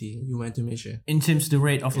quantity you want to measure? In terms of the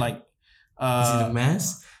rate of like, is it the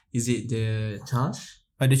mass? Is it the charge?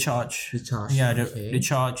 The charge. The charge. Yeah, Okay. the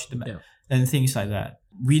charge, and things like that.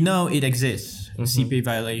 We know it exists, CP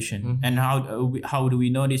violation. And how do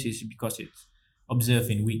we know this is because it's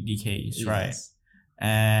observed in weak decays, right?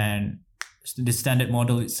 And the standard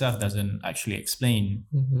model itself doesn't actually explain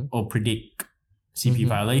or predict CP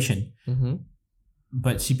violation.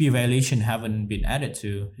 But CP violation haven't been added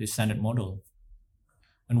to the standard model.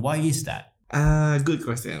 And why is that? Good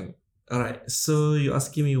question. Alright, so you're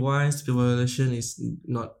asking me why CP violation is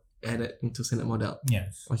not added into standard model.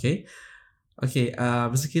 Yes. Okay.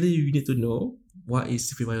 Basically you need to know what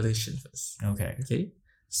is CP violation first. Okay.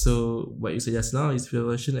 So what you said just now is CP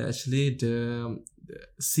violation actually the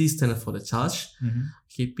C stands for the charge.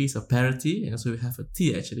 Okay, P is a parity, and so we have a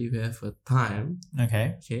T actually, we have a time.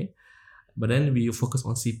 Okay. But then we focus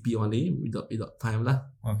on CP only without time lah.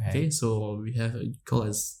 Okay. So we have called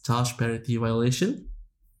as charge parity violation.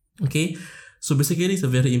 Okay, so basically it's a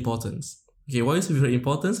very important. Okay, why is it very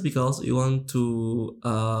important? Because you want to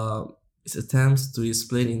it attempts to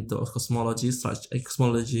explain into cosmology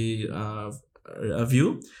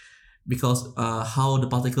view, because how the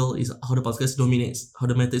particles dominates, how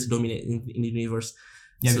the matter is dominate in the universe.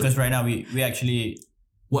 Yeah, so because right now we actually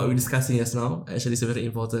what we're discussing just now actually is very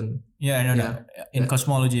important. In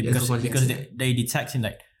cosmology, because they detect in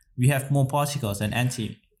like we have more particles than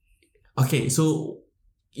anti. Okay, so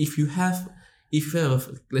if you have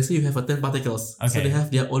let's say you have 10 particles, so they have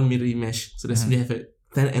their own mirror image, so they have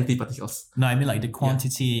 10 antiparticles. No, I mean like the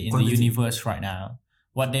quantity in the universe right now.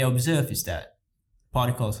 What they observe is that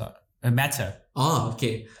particles are matter. Are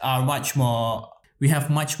much more. We have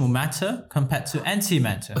much more matter compared to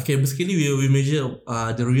antimatter. Okay, basically we measure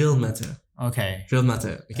the real matter. Real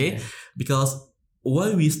matter. Okay, because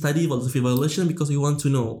why we study about the violation, because we want to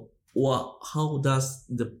know how does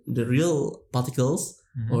the real particles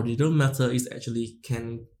or the real matter is actually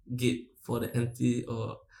can get for the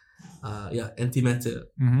antimatter,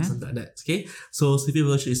 something like that. Okay, so CP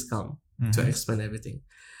violation is come to explain everything.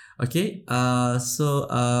 Okay,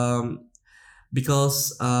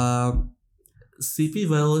 because CP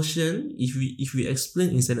violation, if we explain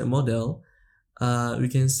in standard model, we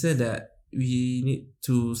can say that we need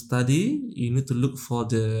to study. You need to look for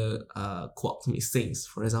the quantum exchange,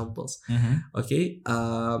 for examples. Okay,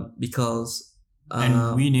 because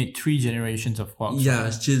and we need 3 generations of quarks. Yeah,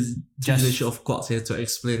 just generation of quarks here to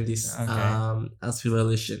explain this as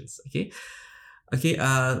violations. Okay.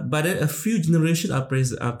 But then a few generations are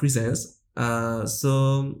present. Once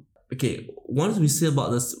we say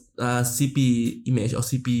about the CP image or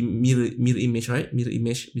CP mirror image, right? Mirror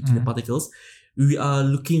image between the particles, we are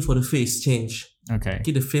looking for the phase change. Okay,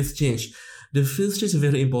 the phase change. The phase change is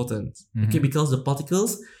very important. Okay, because the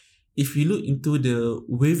particles, if you look into the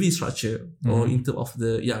wavy structure or into of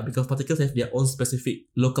the because particles have their own specific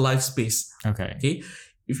localized space. Okay.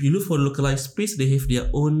 If you look for localized space, they have their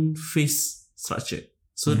own phase structure.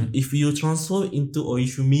 So if you transform into, or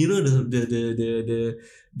if you mirror the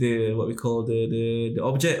what we call the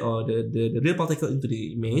object or the real particle into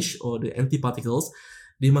the image or the antiparticles,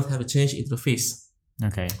 they must have a change into the phase.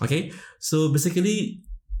 Okay. So basically,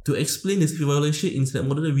 to explain this evaluation in that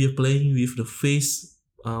model, we are playing with the phase,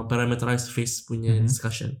 parameterized phase punya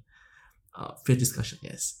discussion. Phase discussion,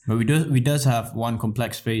 yes. But we does have one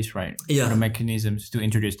complex phase, right? Yeah. For the mechanisms to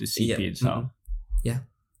introduce the CP itself. Yeah.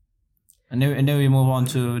 And then we move on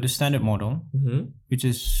to the standard model, which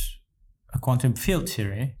is a quantum field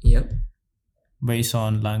theory based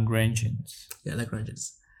on Lagrangians. Yeah,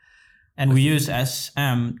 Lagrangians. And we use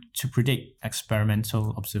SM to predict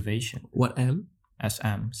experimental observation. What M?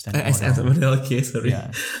 SM, standard model. SM, okay, sorry.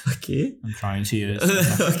 Yeah. Okay. I'm trying to use.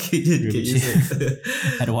 Okay,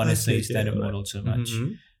 I don't want to say standard model too much.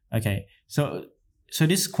 Okay, so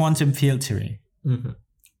this quantum field theory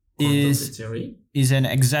is an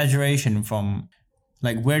exaggeration from,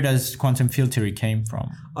 like, where does quantum field theory came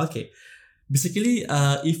from? Okay. Basically,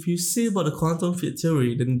 if you say about the quantum field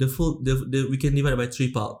theory, then we can divide it by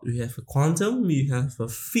three parts. We have a quantum, we have a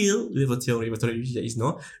field, we have a theory. But theory usually is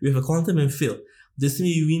not. We have a quantum and field. This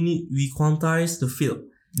means we quantize the field.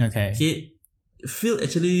 Okay. Field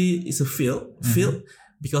actually is a field. Field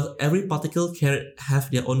because every particle can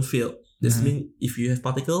have their own field. This means if you have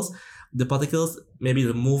particles, the particles maybe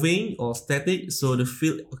they're moving or static, so the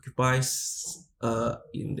field occupies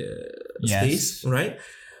in the space, right?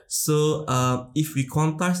 So if we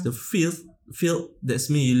quantize the field, that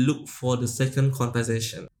means you look for the second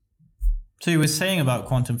quantization. So you were saying about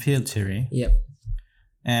quantum field theory. Yep.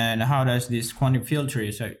 And how does this quantum field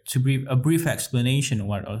theory? So a brief explanation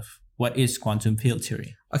of what is quantum field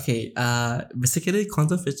theory? Okay. Basically,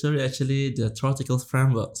 quantum field theory actually the theoretical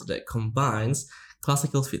framework that combines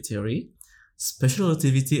classical field theory, special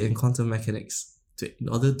relativity, and quantum mechanics in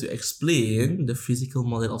order to explain the physical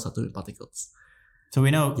model of subatomic particles. So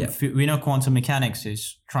we know quantum mechanics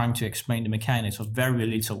is trying to explain the mechanics of very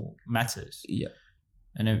little matters. Yeah.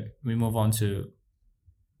 And then we move on to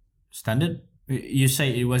standard. You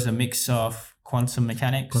say it was a mix of quantum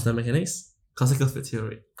mechanics, classical field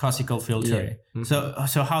theory. Classical field theory.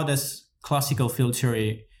 So how does classical field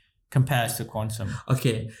theory compares to quantum?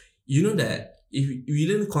 Okay, you know that if we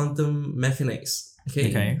learn quantum mechanics,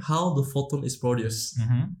 how the photon is produced.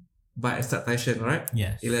 By excitation, right?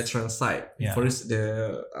 Yes. Electron side first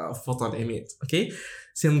the photon emit. Okay.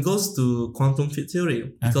 Same goes to quantum field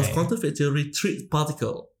theory because quantum field theory treat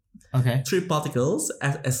particles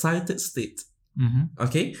as excited state.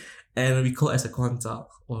 Okay, and we call it as a quanta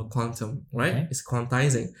or quantum, right? It's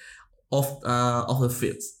quantizing of the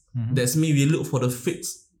fields. That's means we look for the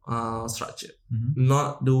fixed structure,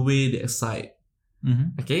 not the way they excite.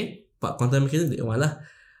 Okay, but quantum mechanics they want lah.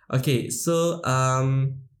 Okay, so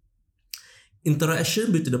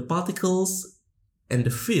interaction between the particles and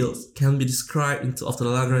the fields can be described into of the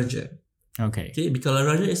Lagrangian. Okay, because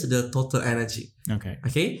Lagrangian is the total energy.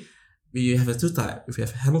 Okay, we have two types. We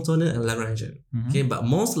have Hamiltonian and Lagrangian. Okay, but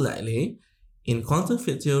most likely in quantum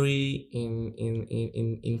field theory,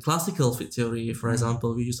 in classical field theory, for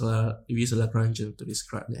example, we use a Lagrangian to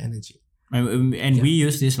describe the energy. And we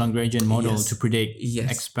use this Lagrangian model to predict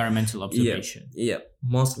experimental observation. Yeah,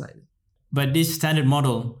 most likely. But this standard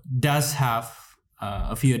model does have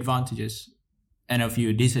a few advantages and a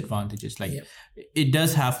few disadvantages. Like it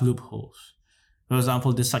does have loopholes. For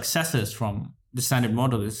example, the successes from the standard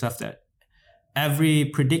model is stuff that every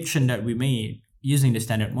prediction that we made using the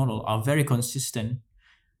standard model are very consistent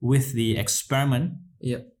with the experiment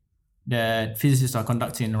that physicists are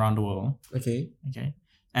conducting around the world. Okay.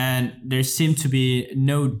 And there seem to be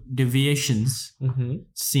no deviations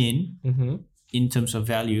seen in terms of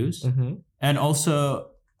values. And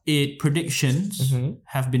also predictions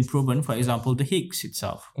have been proven. For example, the Higgs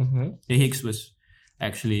itself. The Higgs was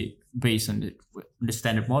actually based on the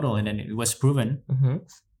standard model, and then it was proven.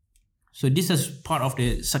 So this is part of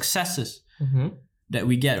the successes that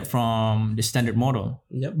we get from the standard model.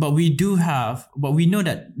 But we know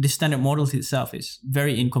that the standard model itself is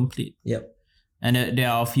very incomplete. And there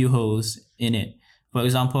are a few holes in it. For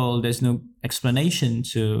example, there's no explanation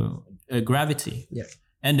to gravity.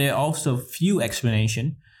 And there are also few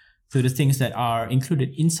explanation to the things that are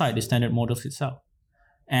included inside the standard models itself.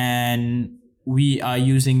 And we are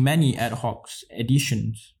using many ad hoc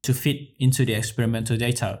additions to fit into the experimental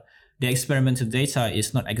data. The experimental data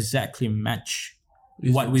is not exactly match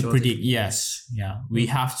what we predict. We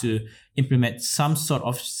have to implement some sort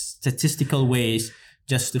of statistical ways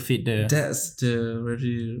just to fit the... That's the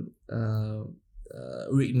very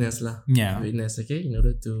weakness lah. Yeah. Weakness, okay, in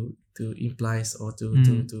order to implies or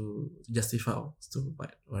to justify or to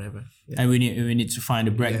whatever. Yeah. And we need to find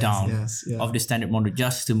a breakdown Yes, yeah. of the standard model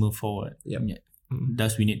just to move forward. Yep. Yeah.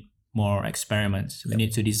 Thus, we need more experiments. We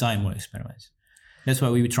need to design more experiments. That's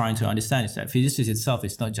what we were trying to understand, is that physics itself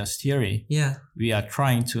is not just theory. Yeah. We are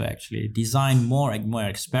trying to actually design more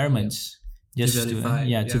experiments just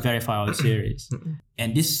to verify our theories.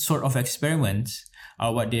 And this sort of experiments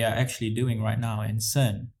are what they are actually doing right now in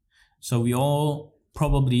CERN. So we all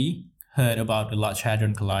probably heard about the Large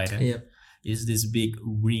Hadron Collider. Yep. It's this big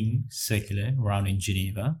ring circular around in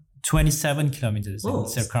Geneva, 27 kilometers in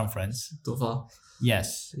circumference. Too far.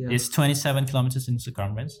 Yes, Yeah. it's 27 kilometers in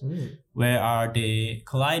circumference. Where are they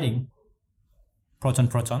colliding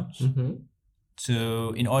protons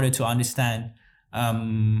in order to understand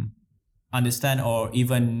or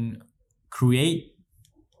even create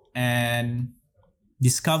and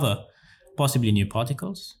discover possibly new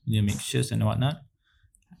particles, new mixtures and whatnot.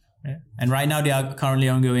 Yeah. And right now they are currently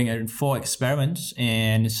ongoing 4 experiments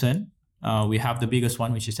in CERN. We have the biggest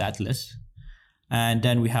one, which is Atlas, and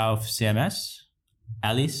then we have CMS,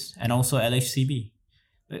 ALICE, and also LHCb.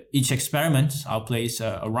 Each experiment are placed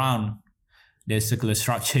around the circular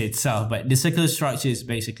structure itself, but the circular structure is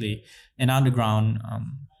basically an underground,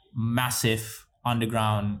 massive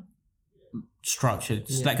underground structure.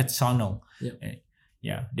 It's like a tunnel.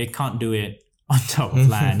 Yeah, they can't do it on top of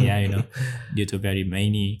land, due to very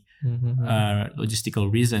many logistical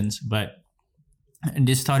reasons. But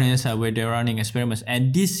this starting is where they're running experiments,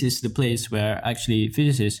 and this is the place where actually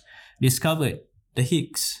physicists discovered the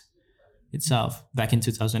Higgs itself back in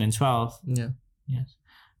 2012. Yeah. Yes.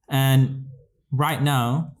 And right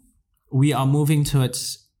now, we are moving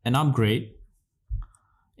towards an upgrade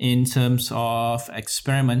in terms of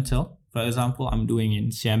experimental. For example, I'm doing in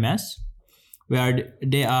CMS, where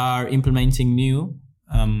they are implementing new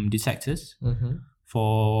detectors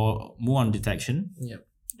for muon detection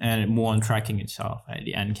and muon tracking itself at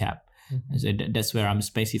the end cap. So that's where I'm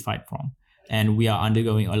specified from. And we are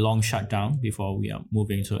undergoing a long shutdown before we are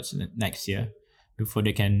moving towards next year, before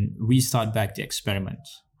they can restart back the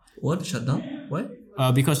experiments. What? Shutdown? Why?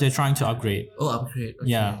 Because they're trying to upgrade. Oh, upgrade. Okay.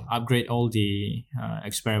 Yeah, upgrade all the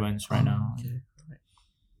experiments right now. Okay.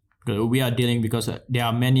 Because we are dealing, because there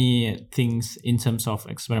are many things in terms of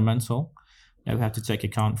experimental that we have to take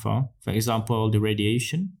account for. For example, the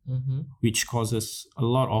radiation, which causes a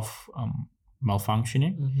lot of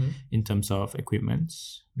malfunctioning in terms of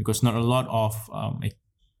equipments, because not a lot of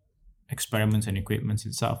experiments and equipments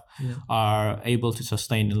itself are able to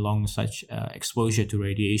sustain along such exposure to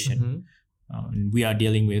radiation. We are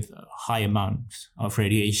dealing with high amounts of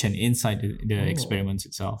radiation inside the experiments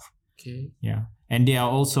itself. Okay. Yeah, and they are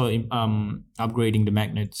also upgrading the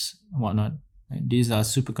magnets and whatnot. And these are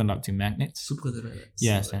superconducting magnets. Superconducting.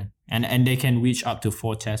 Yes, and they can reach up to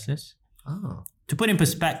 4 Teslas. To put in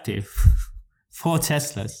perspective, 4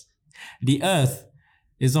 Teslas, the Earth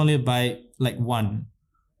is only by like 1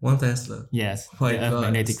 Tesla. Yes, the Earth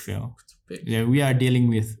magnetic field. Yeah, we are dealing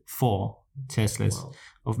with 4 Teslas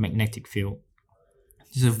of magnetic field.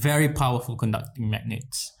 These are very powerful conducting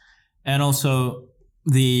magnets, and also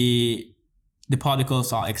the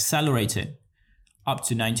particles are accelerated up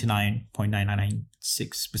to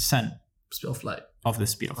 99.9996% Speed of light. of the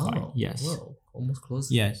speed of light. Yes. Wow. Almost close.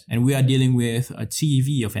 Yes, and we are dealing with a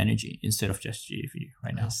TeV of energy instead of just GeV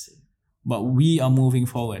right now. I see. But we are moving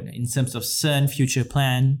forward in terms of CERN future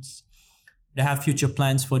plans. They have future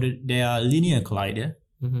plans for their linear collider,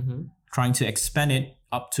 trying to expand it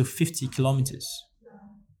up to 50 kilometers.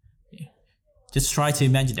 Just try to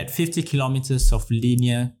imagine that 50 kilometers of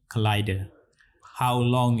linear collider. How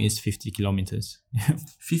long is 50 kilometers?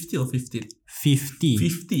 50 or 15? 50.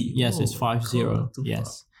 50? Yes, it's 50.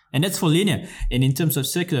 Yes. And that's for linear. And in terms of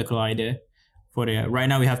circular collider, right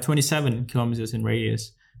now we have 27 kilometers in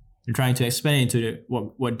radius. They're trying to expand it into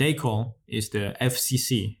what they call is the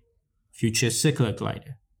FCC, Future Circular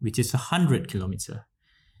Collider, which is 100 kilometer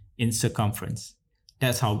in circumference.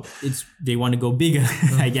 That's how they want to go bigger,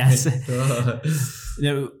 I guess.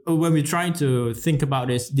 When we're trying to think about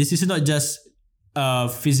this is not just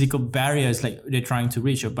physical barriers like they're trying to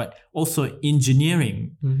reach, but also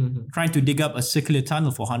engineering, trying to dig up a circular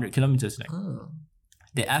tunnel for 100 kilometers.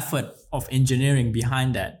 The effort of engineering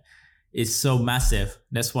behind that is so massive.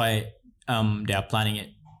 That's why they are planning it.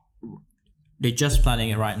 They're just planning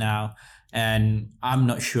it right now, and I'm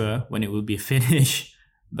not sure when it will be finished.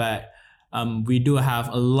 But we do have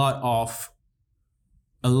a lot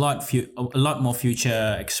more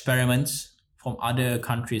future experiments from other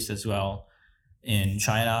countries as well. In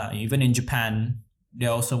China, even in Japan, they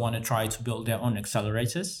also want to try to build their own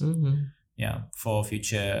accelerators. for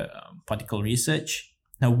future particle research.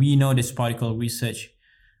 Now we know this particle research,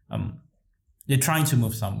 they're trying to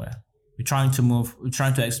move somewhere. We're trying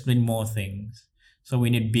to explain more things. So we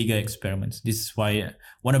need bigger experiments. This is why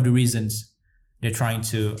one of the reasons they're trying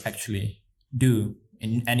to actually do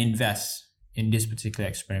and invest in this particular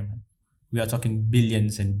experiment. We are talking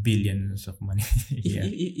billions and billions of money. Yeah.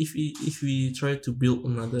 If we try to build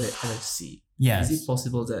another LHC, Yes. is it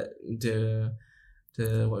possible that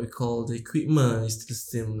the what we call the equipment is still the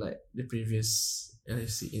same like the previous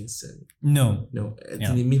LHC instant? No. I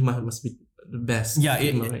think it must be the best. Yeah,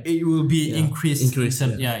 equipment, right? it will be increased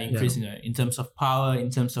in in terms of power, in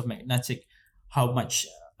terms of magnetic, how much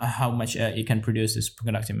it can produce as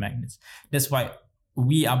conducting magnets. That's why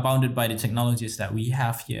we are bounded by the technologies that we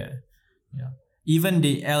have here. Yeah. Even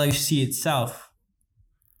the LHC itself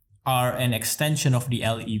are an extension of the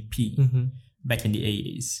LEP back in the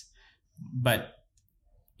 80s, but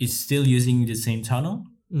it's still using the same tunnel.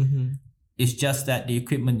 It's just that the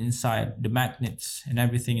equipment inside, the magnets and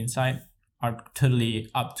everything inside are totally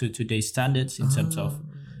up to today's standards in terms of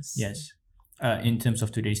in terms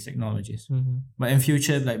of today's technologies. But in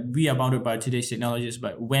future, like we are bounded by today's technologies,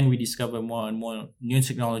 but when we discover more and more new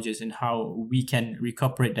technologies and how we can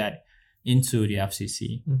recuperate that into the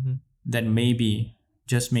FCC, then maybe,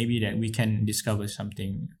 just maybe, that we can discover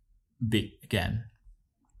something big again.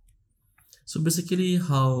 So basically,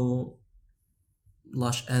 how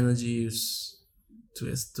large energy is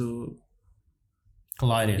to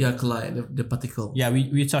Collide. collide the particle. Yeah,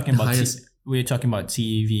 we're talking The about highest- we're talking about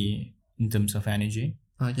TeV in terms of energy.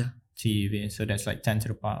 Yeah. TeV, so that's like 10 to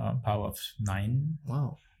the power of 9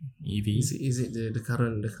 Wow. EV. Is it the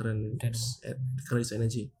current is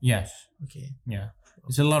energy? Yes. Okay. Yeah.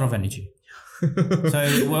 It's a lot of energy.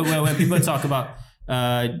 So when people talk about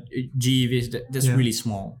GeVs, that's really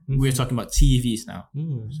small. We're talking about TeVs now.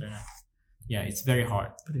 So yeah, it's very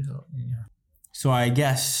hard. Pretty hard. Yeah. So I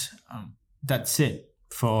guess that's it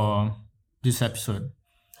for this episode.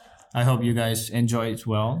 I hope you guys enjoy it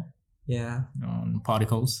well Yeah. on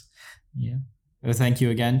particles. Yeah. Thank you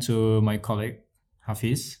again to my colleague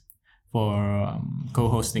Hafiz for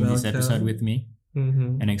co-hosting this Welcome. episode with me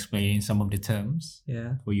Mm-hmm. and explaining some of the terms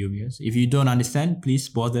Yeah. for you viewers. If you don't understand, please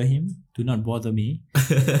bother him. Do not bother me.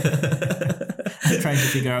 I'm trying to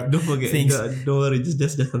figure out Don't forget. things. Don't worry.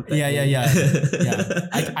 Just contact. Yeah. me.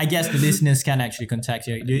 I guess the listeners can actually contact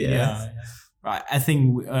you. Yes. Yeah. Right. I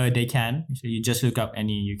think they can. So you just look up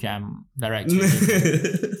any UCAM directory.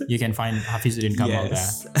 You can find Hafizudin Kamal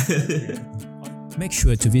Yes. there. Make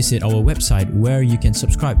sure to visit our website where you can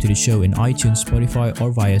subscribe to the show in iTunes, Spotify,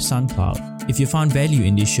 or via SoundCloud. If you found value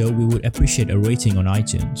in this show, we would appreciate a rating on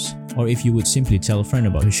iTunes. Or if you would simply tell a friend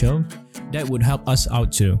about the show, that would help us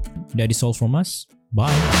out too. That is all from us.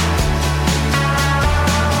 Bye.